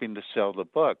actually helping to sell the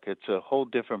book. It's a whole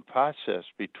different process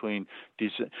between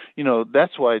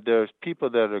that's why there's people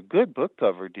that are good book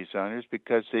cover designers,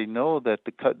 because they know that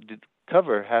the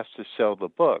cover has to sell the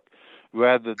book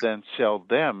rather than sell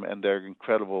them and their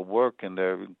incredible work and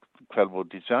their incredible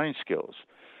design skills.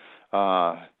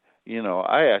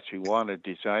 I actually want a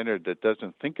designer that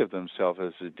doesn't think of themselves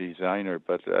as a designer,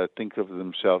 but think of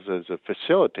themselves as a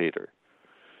facilitator.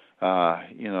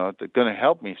 They're going to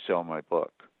help me sell my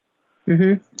book.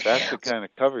 Mm-hmm. That's the kind of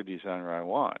cover designer I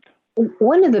want.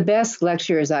 One of the best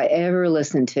lecturers I ever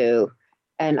listened to,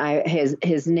 and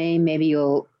his name, maybe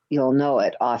you'll know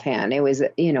it offhand. It was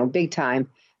big time,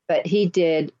 but he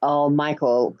did all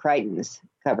Michael Crichton's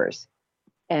covers.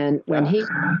 And when he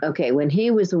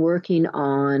was working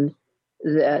on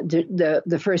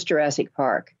the first Jurassic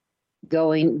Park,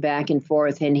 going back and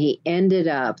forth, and he ended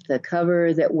up, the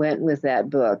cover that went with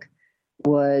that book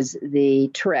was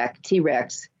the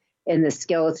T-Rex in the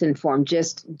skeleton form,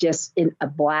 just in a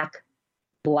black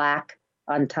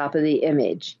on top of the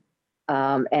image,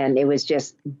 and it was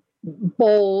just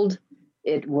bold.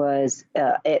 It was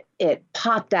it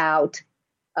popped out,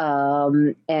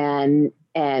 and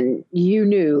you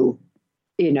knew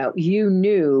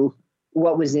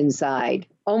what was inside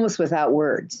almost without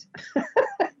words.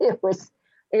 It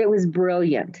was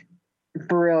brilliant.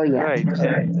 Right,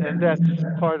 and that's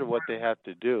part of what they have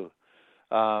to do,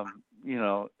 and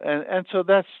so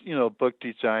that's book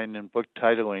design and book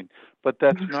titling, but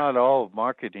that's not all of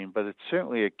marketing, but it's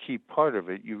certainly a key part of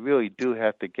it. You really do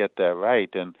have to get that right,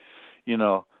 and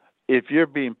if you're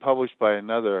being published by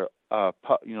another,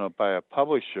 by a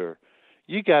publisher,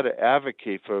 you got to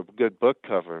advocate for a good book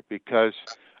cover, because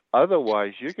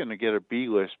otherwise you're going to get a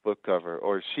B-list book cover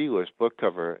or a C-list book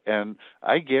cover, and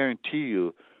I guarantee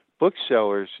you,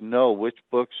 booksellers know which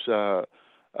books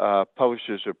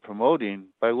publishers are promoting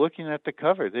by looking at the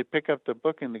cover. They pick up the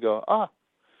book and they go,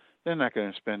 they're not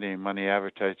going to spend any money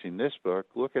advertising this book.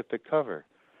 Look at the cover.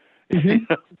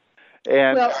 Mm-hmm.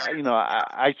 And,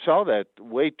 I saw that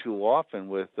way too often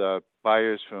with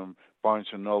buyers from Barnes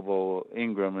 & Noble,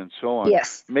 Ingram, and so on,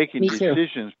 making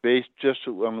decisions based just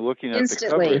on looking at the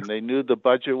cover, and they knew the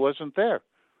budget wasn't there.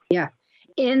 Yeah.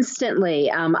 Instantly.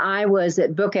 I was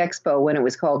at Book Expo when it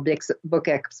was called Book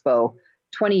Expo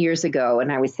 20 years ago,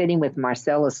 and I was sitting with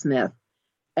Marcella Smith,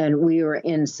 and we were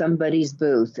in somebody's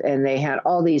booth, and they had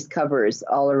all these covers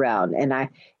all around, and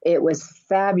it was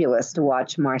fabulous to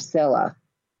watch Marcella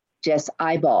just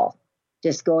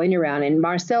going around. And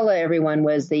Marcella, everyone,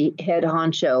 was the head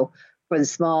honcho for the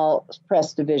small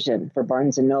press division for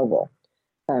Barnes & Noble.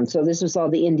 So this was all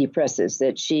the indie presses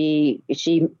that she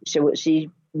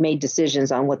made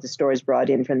decisions on what the stores brought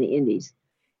in from the indies.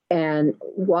 And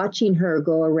watching her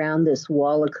go around this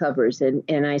wall of covers,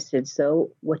 and I said,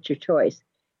 "So, what's your choice?"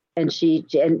 And she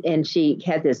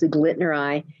had this glint in her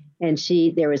eye, and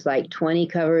there was like 20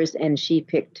 covers, and she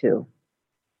picked 2.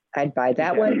 I'd buy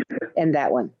that one and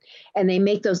that one. And they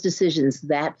make those decisions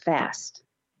that fast.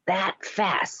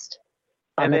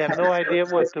 And they have no idea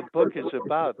what the book is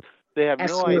about. They have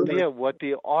no idea what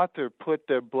the author put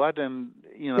their blood and,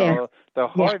 their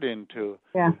heart into,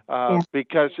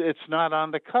 because it's not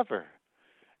on the cover.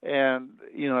 And,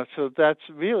 so that's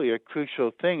really a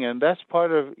crucial thing. And that's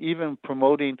part of even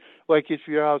promoting, like if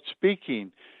you're out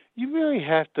speaking, you really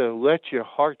have to let your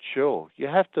heart show. You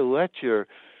have to let your,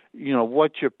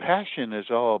 what your passion is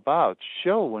all about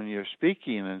show when you're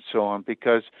speaking and so on,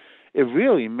 because it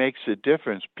really makes a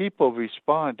difference. People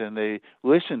respond and they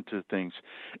listen to things.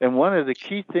 And one of the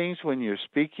key things when you're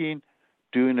speaking,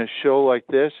 doing a show like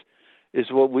this, is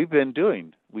what we've been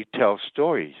doing. We tell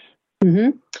stories.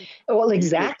 Mm-hmm. Well,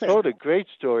 exactly. You told a great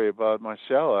story about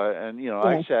Marcella, and,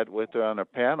 I sat with her on a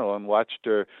panel and watched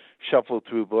her shuffle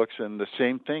through books, and the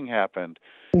same thing happened.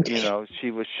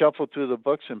 She would shuffle through the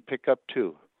books and pick up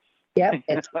 2. Yep.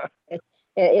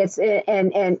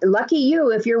 And lucky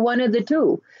you if you're one of the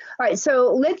two. All right,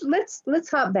 so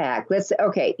let's hop back.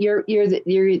 You're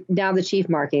now the chief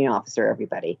marketing officer.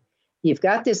 Everybody, you've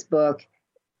got this book.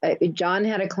 John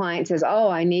had a client says, "Oh,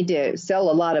 I need to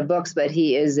sell a lot of books, but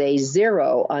he is a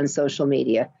zero on social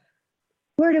media."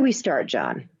 Where do we start,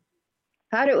 John?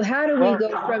 How do we go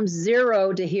from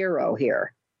zero to hero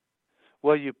here?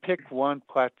 Well, you pick one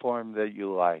platform that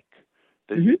you like,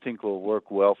 that you think will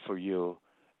work well for you,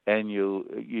 and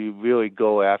you really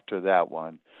go after that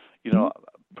one. You know,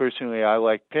 personally, I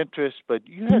like Pinterest, but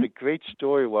you had a great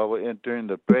story during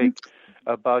the break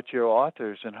about your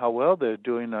authors and how well they're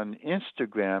doing on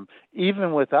Instagram,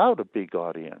 even without a big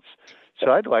audience.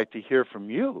 So I'd like to hear from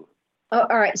you. Oh,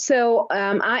 all right. So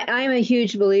I'm a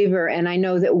huge believer, and I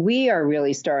know that we are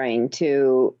really starting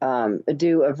to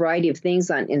do a variety of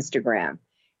things on Instagram.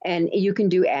 And you can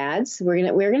do ads. We're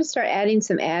gonna start adding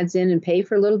some ads in and pay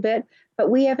for a little bit,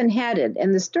 but we haven't had it.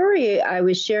 And the story I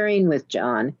was sharing with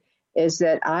John is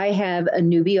that I have a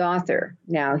newbie author.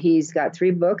 Now he's got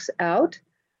 3 books out,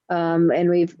 and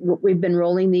we've been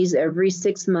rolling these every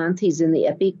 6 months. He's in the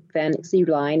epic fantasy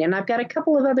line, and I've got a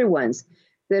couple of other ones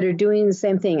that are doing the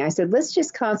same thing. I said, let's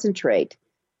just concentrate,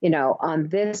 on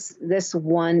this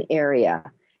one area.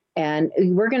 And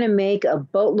we're going to make a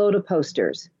boatload of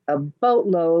posters. We're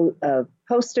going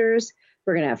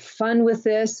to have fun with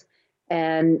this.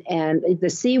 And the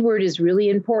C word is really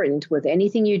important with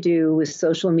anything you do with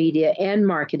social media and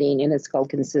marketing, and it's called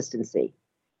consistency.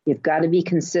 You've got to be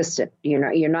consistent.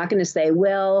 You're not going to say,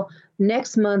 well,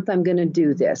 next month I'm going to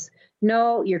do this.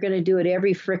 No, you're going to do it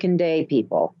every frickin' day,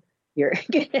 people. You're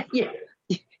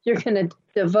going to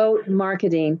devote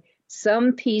marketing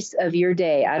some piece of your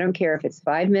day. I don't care if it's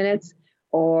 5 minutes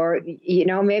or,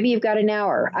 maybe you've got an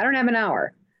hour. I don't have an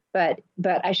hour, but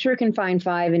I sure can find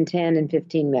 5 and 10 and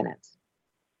 15 minutes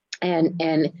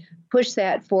and push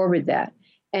that forward that.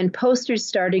 And posters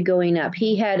started going up.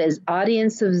 He had his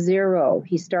audience of 0.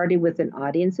 He started with an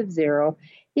audience of 0.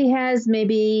 He has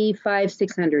maybe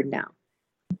 500-600 now,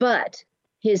 but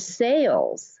his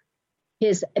sales,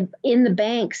 his in the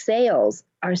bank sales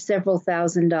are several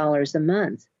 $1,000s a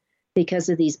month because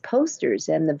of these posters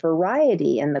and the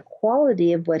variety and the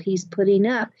quality of what he's putting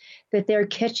up, that they're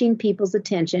catching people's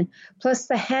attention, plus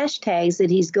the hashtags that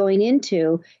he's going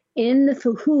into in the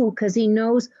who, because he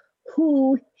knows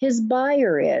who his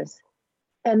buyer is,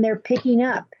 and they're picking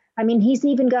up. I mean, he's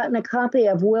even gotten a copy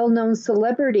of well-known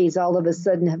celebrities all of a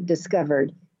sudden have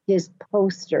discovered his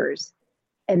posters,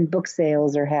 and book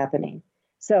sales are happening.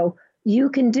 So you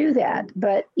can do that,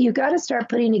 but you got to start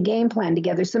putting a game plan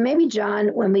together. So maybe, John,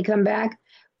 when we come back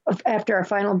after our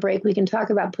final break, we can talk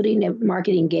about putting a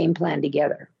marketing game plan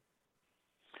together.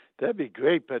 That'd be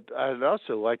great, but I'd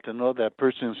also like to know that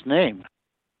person's name.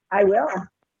 I will.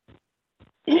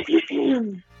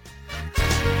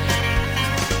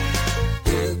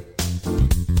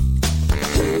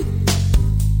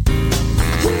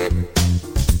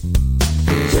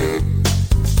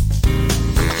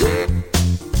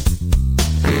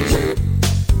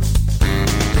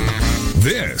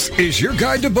 This is your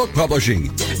guide to book publishing.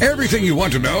 Everything you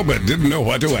want to know but didn't know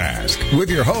what to ask.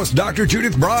 With your host, Dr.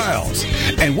 Judith Briles.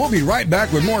 And we'll be right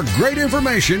back with more great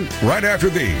information right after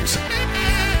these.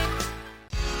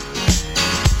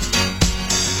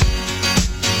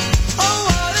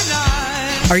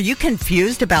 Are you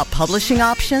confused about publishing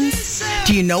options?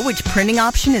 Do you know which printing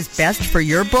option is best for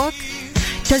your book?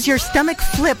 Does your stomach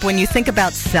flip when you think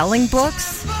about selling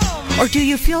books? Or do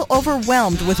you feel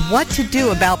overwhelmed with what to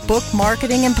do about book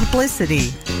marketing and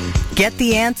publicity? Get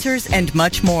the answers and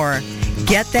much more.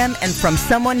 Get them and from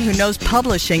someone who knows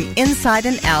publishing inside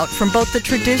and out from both the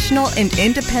traditional and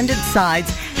independent sides,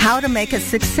 how to make a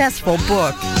successful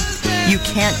book. You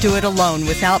can't do it alone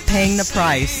without paying the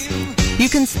price. You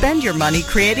can spend your money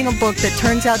creating a book that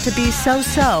turns out to be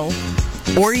so-so,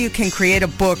 or you can create a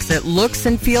book that looks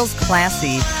and feels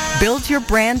classy, builds your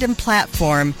brand and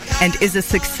platform, and is a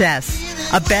success,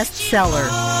 a bestseller.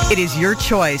 It is your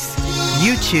choice.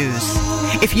 You choose.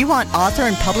 If you want author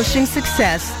and publishing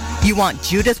success, you want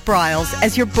Judith Briles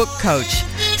as your book coach.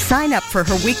 Sign up for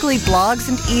her weekly blogs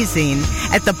and e-zine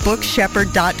at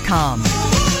thebookshepherd.com.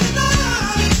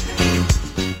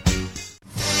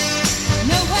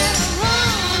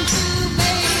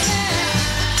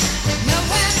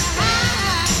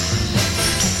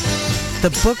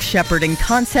 The book shepherding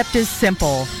concept is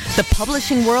simple. The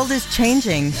publishing world is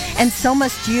changing, and so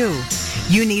must you.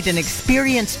 You need an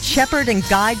experienced shepherd and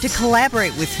guide to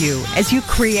collaborate with you as you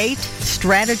create,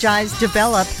 strategize,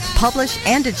 develop, publish,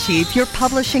 and achieve your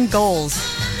publishing goals.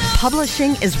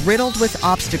 Publishing is riddled with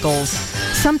obstacles.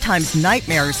 sometimes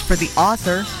nightmares for the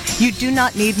author, you do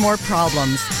not need more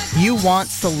problems. You want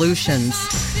solutions.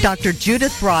 Dr.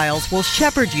 Judith Briles will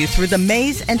shepherd you through the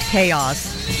maze and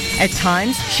chaos. At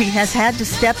times, she has had to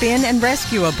step in and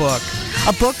rescue a book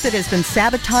that has been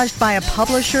sabotaged by a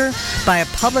publisher, by a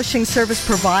publishing service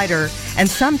provider, and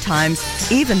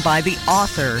sometimes even by the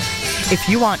author. If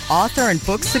you want author and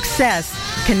book success,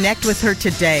 connect with her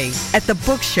today at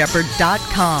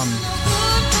thebookshepherd.com.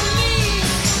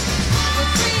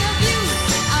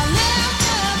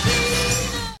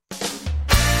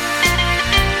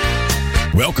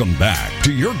 Welcome back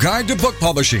to your guide to book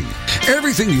publishing.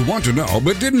 Everything you want to know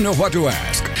but didn't know what to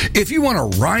ask. If you want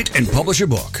to write and publish a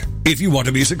book, if you want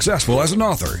to be successful as an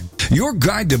author, your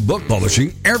guide to book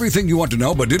publishing, everything you want to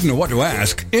know but didn't know what to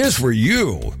ask, is for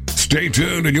you. Stay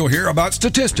tuned and you'll hear about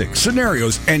statistics,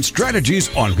 scenarios, and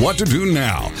strategies on what to do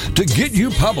now to get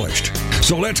you published.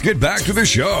 So let's get back to the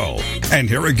show. And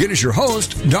here again is your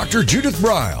host, Dr. Judith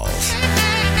Briles.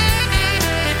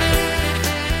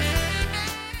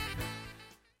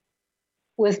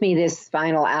 With me this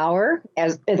final hour,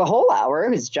 as the whole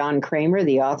hour, is John Kramer,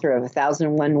 the author of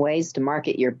 1001 Ways to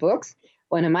Market Your Books,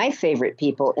 one of my favorite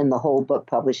people in the whole book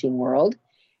publishing world.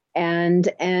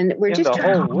 And we're in just the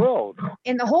whole world.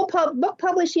 In the whole book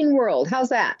publishing world. How's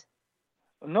that?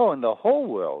 No, in the whole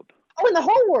world. Oh, in the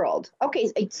whole world.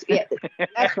 Okay, yeah,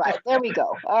 that's right. There we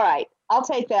go. All right, I'll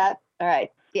take that. All right,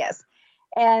 yes,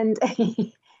 and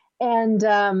and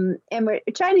we're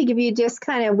trying to give you just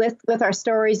kind of with our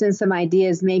stories and some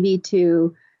ideas, maybe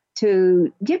to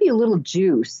give you a little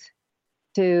juice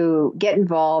to get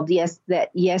involved. Yes,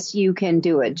 you can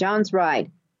do it. John's right.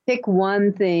 Pick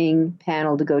one thing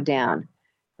panel to go down.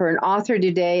 For an author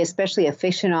today, especially a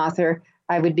fiction author,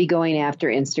 I would be going after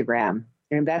Instagram.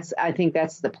 And I think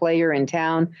that's the player in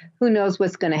town. Who knows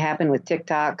what's going to happen with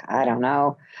TikTok? I don't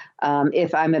know.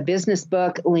 If I'm a business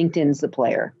book, LinkedIn's the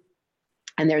player.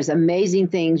 And there's amazing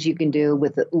things you can do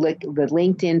with the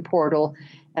LinkedIn portal.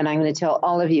 And I'm going to tell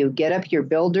all of you, get up your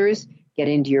builders, get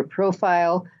into your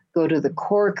profile, go to the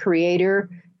core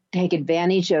creator, take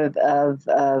advantage of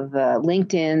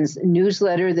LinkedIn's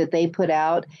newsletter that they put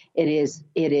out. It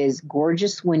is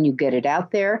gorgeous when you get it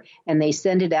out there, and they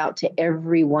send it out to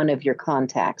every one of your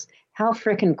contacts. How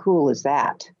frickin' cool is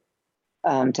that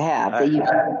to have?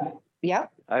 Yeah.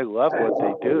 I love what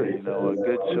they do. You know, a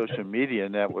good social media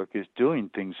network is doing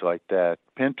things like that.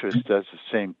 Pinterest does the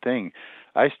same thing.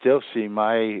 I still see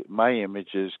my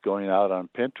images going out on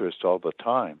Pinterest all the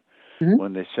time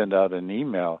when they send out an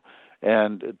email.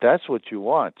 And that's what you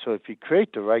want. So if you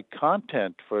create the right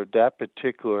content for that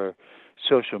particular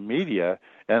social media,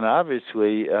 and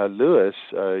obviously Lewis,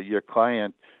 your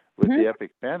client with the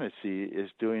Epic Fantasy,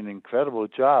 is doing an incredible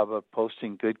job of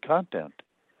posting good content.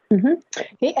 And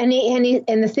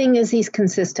the thing is, he's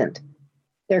consistent.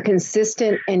 They're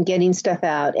consistent in getting stuff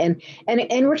out, and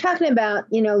we're talking about,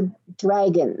 you know,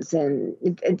 dragons, and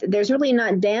there's really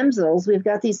not damsels. We've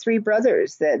got these three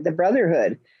brothers. The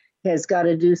brotherhood has got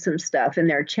to do some stuff, and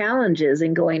there are challenges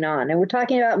and going on. And we're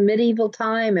talking about medieval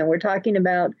time, and we're talking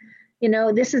about, you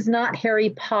know, this is not Harry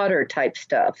Potter type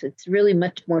stuff. It's really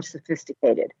much more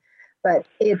sophisticated, but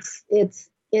it's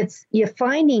you're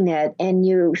finding it and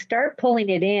you start pulling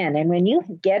it in. And when you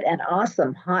get an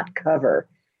awesome hot cover,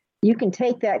 you can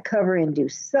take that cover and do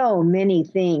so many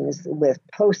things with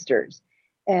posters.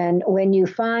 And when you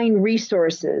find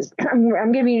resources,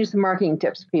 I'm giving you some marketing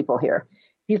tips, people here.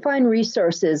 You find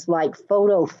resources like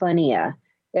Photofunia,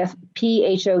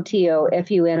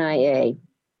 Photofunia,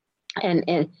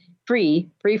 and free,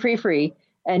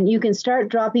 and you can start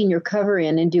dropping your cover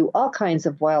in and do all kinds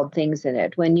of wild things in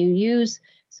it. When you use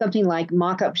something like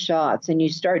mock-up shots and you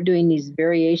start doing these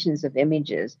variations of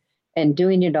images and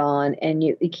doing it on, and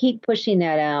you keep pushing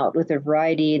that out with a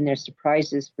variety, and there's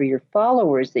surprises for your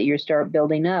followers that you start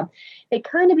building up, it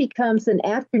kind of becomes an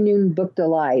afternoon book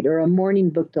delight or a morning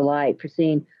book delight for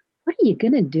seeing, what are you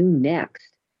going to do next?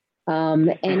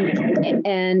 But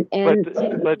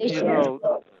you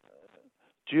know,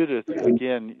 Judith,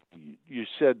 again, you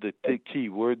said the key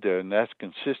word there, and that's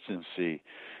consistency.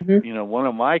 You know, one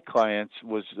of my clients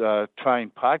was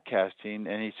trying podcasting,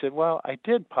 and he said, well, I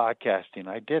did podcasting.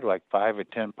 I did like 5 or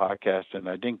 10 podcasts, and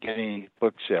I didn't get any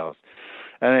book sales.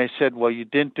 And I said, well, you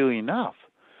didn't do enough.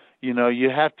 You know,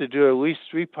 you have to do at least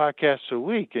 3 podcasts a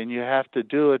week, and you have to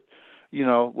do it, you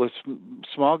know, with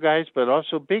small guys, but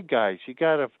also big guys. You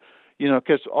got to, you know,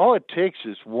 because all it takes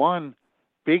is one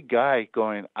big guy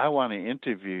going, I want to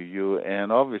interview you,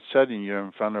 and all of a sudden you're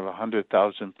in front of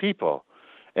 100,000 people,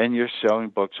 and you're selling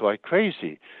books like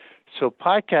crazy. So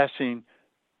podcasting,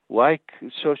 like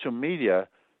social media,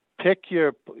 pick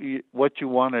what you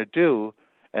want to do,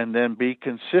 and then be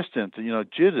consistent.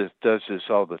 Judith does this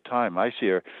all the time. I see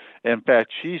her. In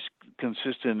fact, she's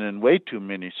consistent in way too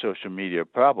many social media,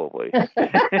 probably.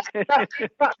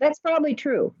 That's probably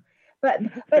true. But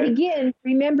again,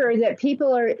 remember that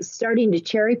people are starting to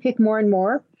cherry pick more and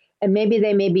more, and maybe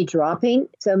they may be dropping.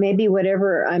 So maybe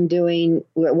whatever I'm doing,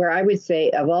 where I would say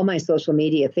of all my social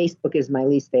media, Facebook is my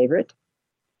least favorite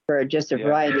for just a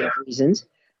variety of reasons.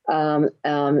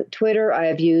 Twitter I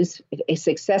have used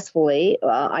successfully.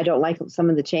 I don't like some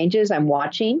of the changes. I'm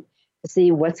watching to see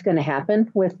what's going to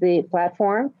happen with the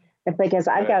platform, because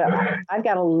I've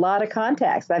got a lot of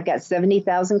contacts. I've got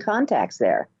 70,000 contacts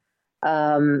there.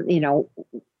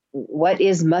 What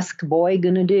is Musk boy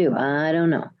going to do? I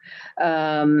don't know.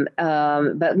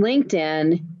 But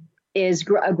LinkedIn is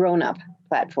a grown-up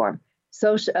platform.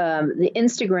 So the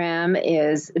Instagram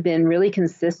has been really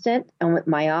consistent and with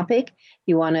myopic.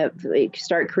 You want to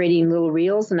start creating little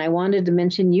reels, and I wanted to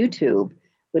mention YouTube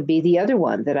would be the other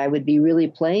one that I would be really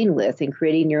playing with and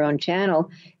creating your own channel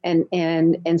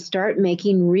and start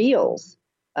making reels.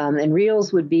 And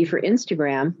reels would be for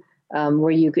Instagram.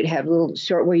 Where you could have little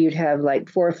short, where you'd have like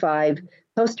 4 or 5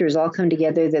 posters all come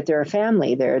together that they're a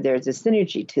family. There's a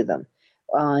synergy to them.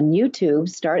 On YouTube,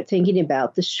 start thinking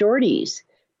about the shorties.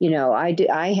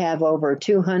 I have over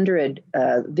 200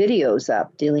 videos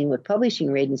up dealing with publishing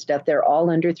rate and stuff. They're all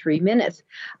under 3 minutes.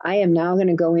 I am now going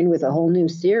to go in with a whole new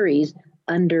series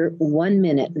under 1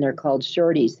 minute, and they're called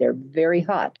shorties. They're very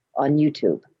hot on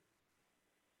YouTube.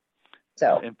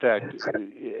 So, in fact,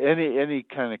 any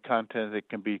kind of content that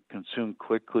can be consumed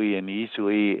quickly and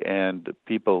easily and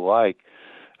people like,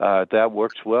 that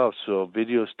works well. So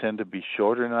videos tend to be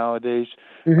shorter nowadays.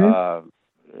 Mm-hmm.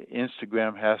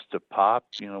 Instagram has to pop.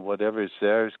 Whatever is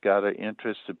there has got to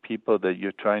interest the people that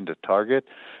you're trying to target.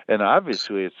 And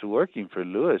obviously it's working for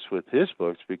Lewis with his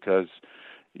books because,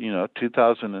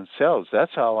 2,000 in sales.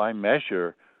 That's how I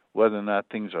measure whether or not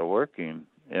things are working.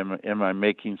 Am I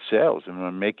making sales? Am I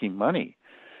making money?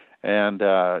 And,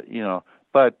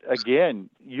 but again,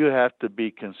 you have to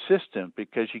be consistent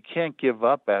because you can't give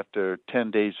up after 10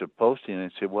 days of posting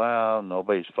and say, well,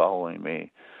 nobody's following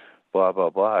me, blah, blah,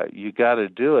 blah. You got to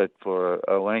do it for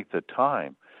a length of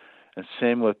time. And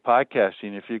same with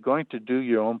podcasting. If you're going to do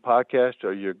your own podcast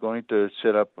or you're going to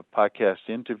set up a podcast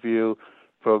interview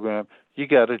program, you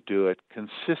got to do it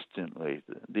consistently,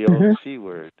 the old C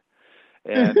word.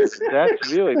 And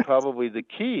that's really probably the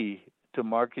key to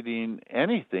marketing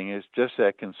anything, is just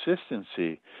that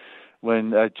consistency.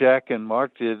 When Jack and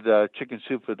Mark did Chicken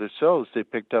Soup for the Souls, they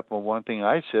picked up on one thing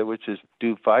I said, which is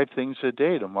do 5 things a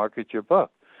day to market your book.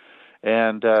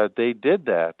 And they did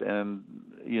that. And,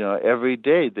 every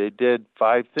day they did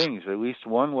 5 things. At least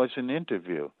one was an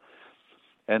interview.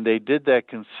 And they did that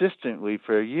consistently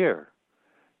for a year.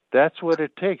 That's what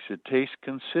it takes. It takes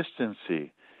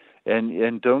consistency.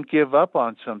 And don't give up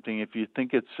on something if you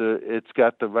think it's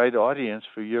got the right audience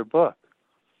for your book.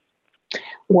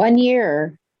 1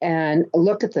 year, and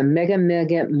look at the mega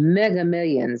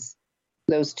millions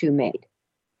those 2 made.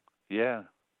 Yeah.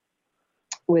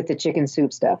 With the chicken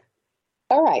soup stuff.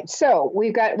 All right, so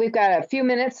we've got a few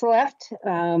minutes left.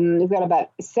 We've got about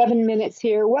 7 minutes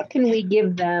here. What can we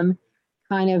give them,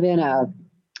 kind of in a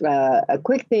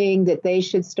quick thing that they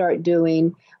should start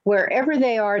doing wherever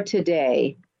they are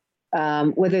today?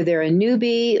 Whether they're a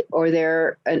newbie or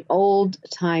they're an old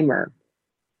timer,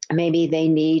 maybe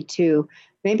they've,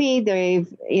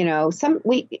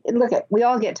 we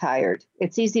all get tired.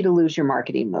 It's easy to lose your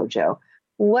marketing mojo.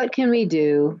 What can we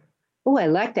do? Oh, I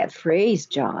like that phrase,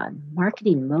 John.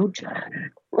 Marketing mojo.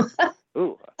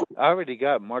 Oh, I already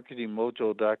got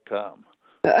marketingmojo.com.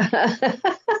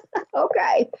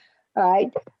 Okay. All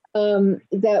right.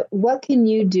 What can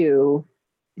you do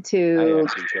to... I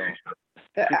actually don't.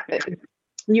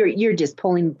 You're just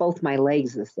pulling both my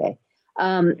legs this day.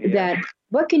 That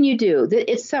what can you do?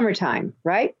 It's summertime,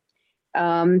 right?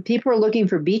 People are looking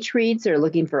for beach reads. They're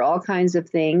looking for all kinds of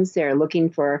things. They're looking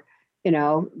for,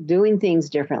 doing things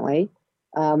differently.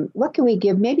 What can we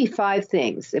give? Maybe 5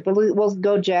 things. If we'll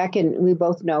go Jack, and we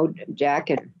both know Jack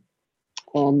and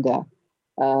Will.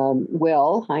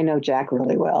 I know Jack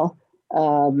really well.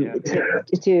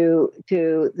 To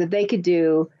that they could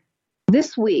do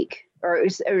this week. Or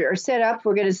set up,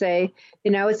 we're going to say,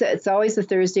 it's always a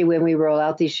Thursday when we roll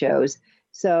out these shows.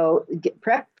 So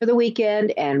prep for the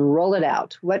weekend and roll it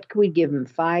out. What can we give them?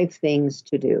 5 things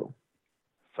to do.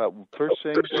 First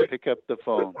thing, pick up the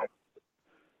phone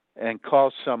and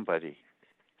call somebody,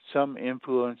 some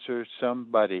influencer,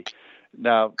 somebody.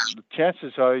 Now, the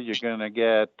chances are you're going to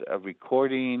get a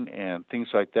recording and things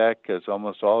like that because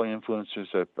almost all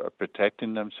influencers are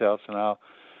protecting themselves now.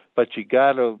 but you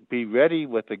got to be ready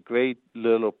with a great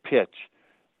little pitch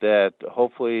that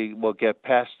hopefully will get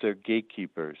past their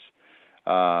gatekeepers.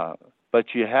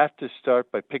 But you have to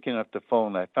start by picking up the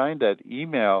phone. I find that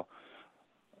email,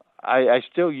 I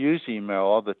still use email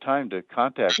all the time to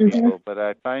contact people, but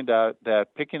I find out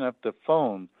that picking up the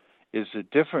phone is a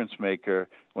difference maker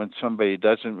when somebody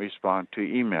doesn't respond to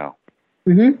email.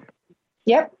 Mm-hmm.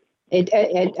 Yep.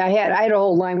 I had a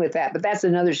whole line with that, but that's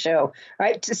another show. All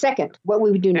right. Second, what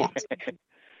would we do next?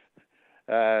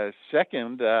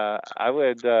 Second, I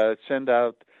would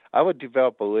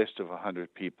develop a list of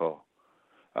 100 people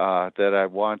that I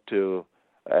want to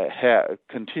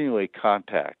continually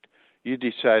contact. You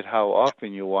decide how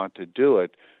often you want to do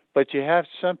it, but you have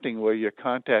something where you're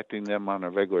contacting them on a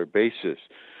regular basis.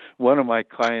 One of my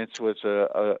clients was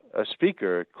a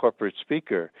speaker, a corporate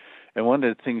speaker, and one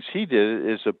of the things he did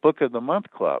is a Book of the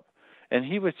Month Club. And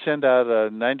he would send out a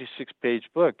 96-page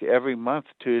book every month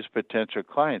to his potential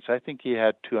clients. I think he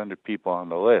had 200 people on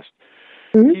the list.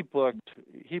 Mm-hmm.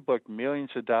 He booked millions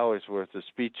of dollars worth of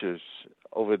speeches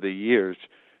over the years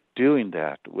doing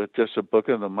that with just a Book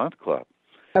of the Month Club.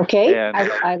 Okay, and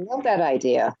I love that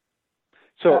idea.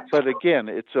 So, but again,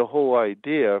 it's a whole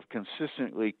idea of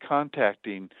consistently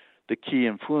contacting the key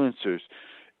influencers.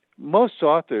 Most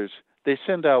authors, they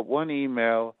send out one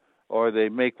email or they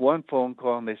make one phone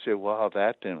call and they say, wow,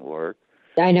 that didn't work.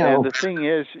 I know. And the thing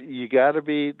is, you got to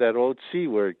be that old C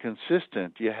word,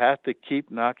 consistent. You have to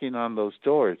keep knocking on those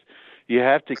doors. You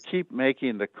have to keep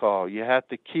making the call. You have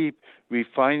to keep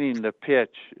refining the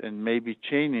pitch and maybe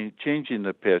changing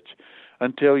the pitch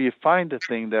until you find the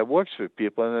thing that works for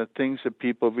people and the things that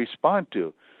people respond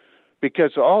to.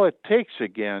 Because all it takes,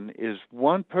 again, is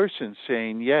one person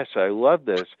saying, yes, I love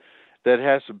this, that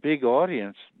has a big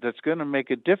audience that's going to make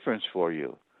a difference for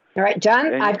you. All right,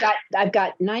 John, I've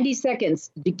got 90 seconds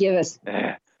to give us.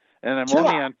 And I'm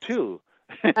only on 2.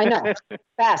 I know.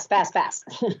 Fast.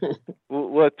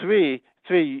 Well, 3,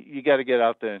 you got to get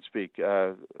out there and speak.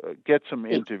 Get some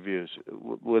interviews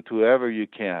with whoever you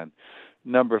can.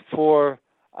 Number 4,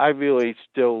 I really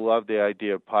still love the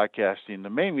idea of podcasting. The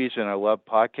main reason I love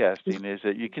podcasting is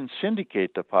that you can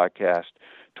syndicate the podcast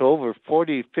to over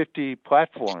 40, 50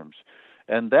 platforms.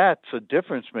 And that's a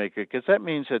difference maker because that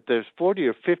means that there's 40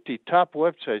 or 50 top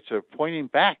websites that are pointing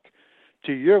back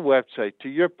to your website, to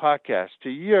your podcast, to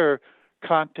your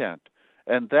content.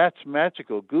 And that's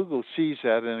magical. Google sees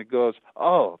that and it goes,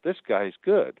 oh, this guy's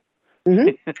good.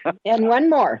 Mm-hmm. And one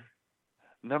more.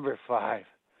 Number 5.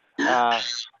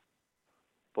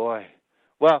 Boy.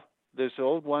 Well, there's an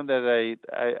old one that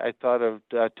I thought of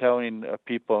telling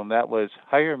people, and that was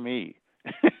hire me.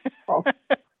 Oh.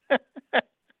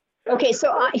 Okay,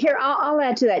 so here I'll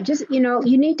add to that. Just you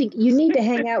need to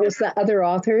hang out with the other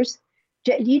authors.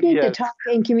 You need to talk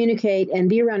and communicate and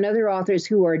be around other authors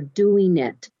who are doing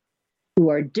it.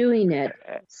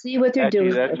 See what they're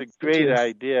doing. That's a great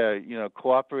idea.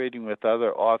 Cooperating with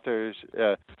other authors.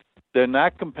 They're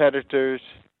not competitors.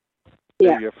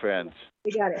 They're your friends.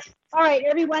 We got it. All right,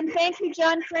 everyone. Thank you,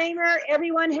 John Kramer.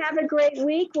 Everyone, have a great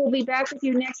week. We'll be back with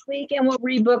you next week, and we'll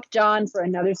rebook John for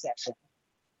another session.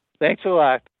 Thanks a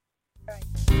lot.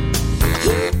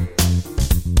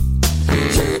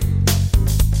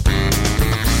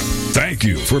 Thank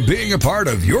you for being a part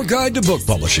of Your Guide to Book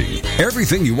Publishing.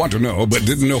 Everything you want to know but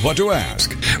didn't know what to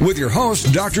ask. With your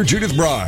host, Dr. Judith Briles.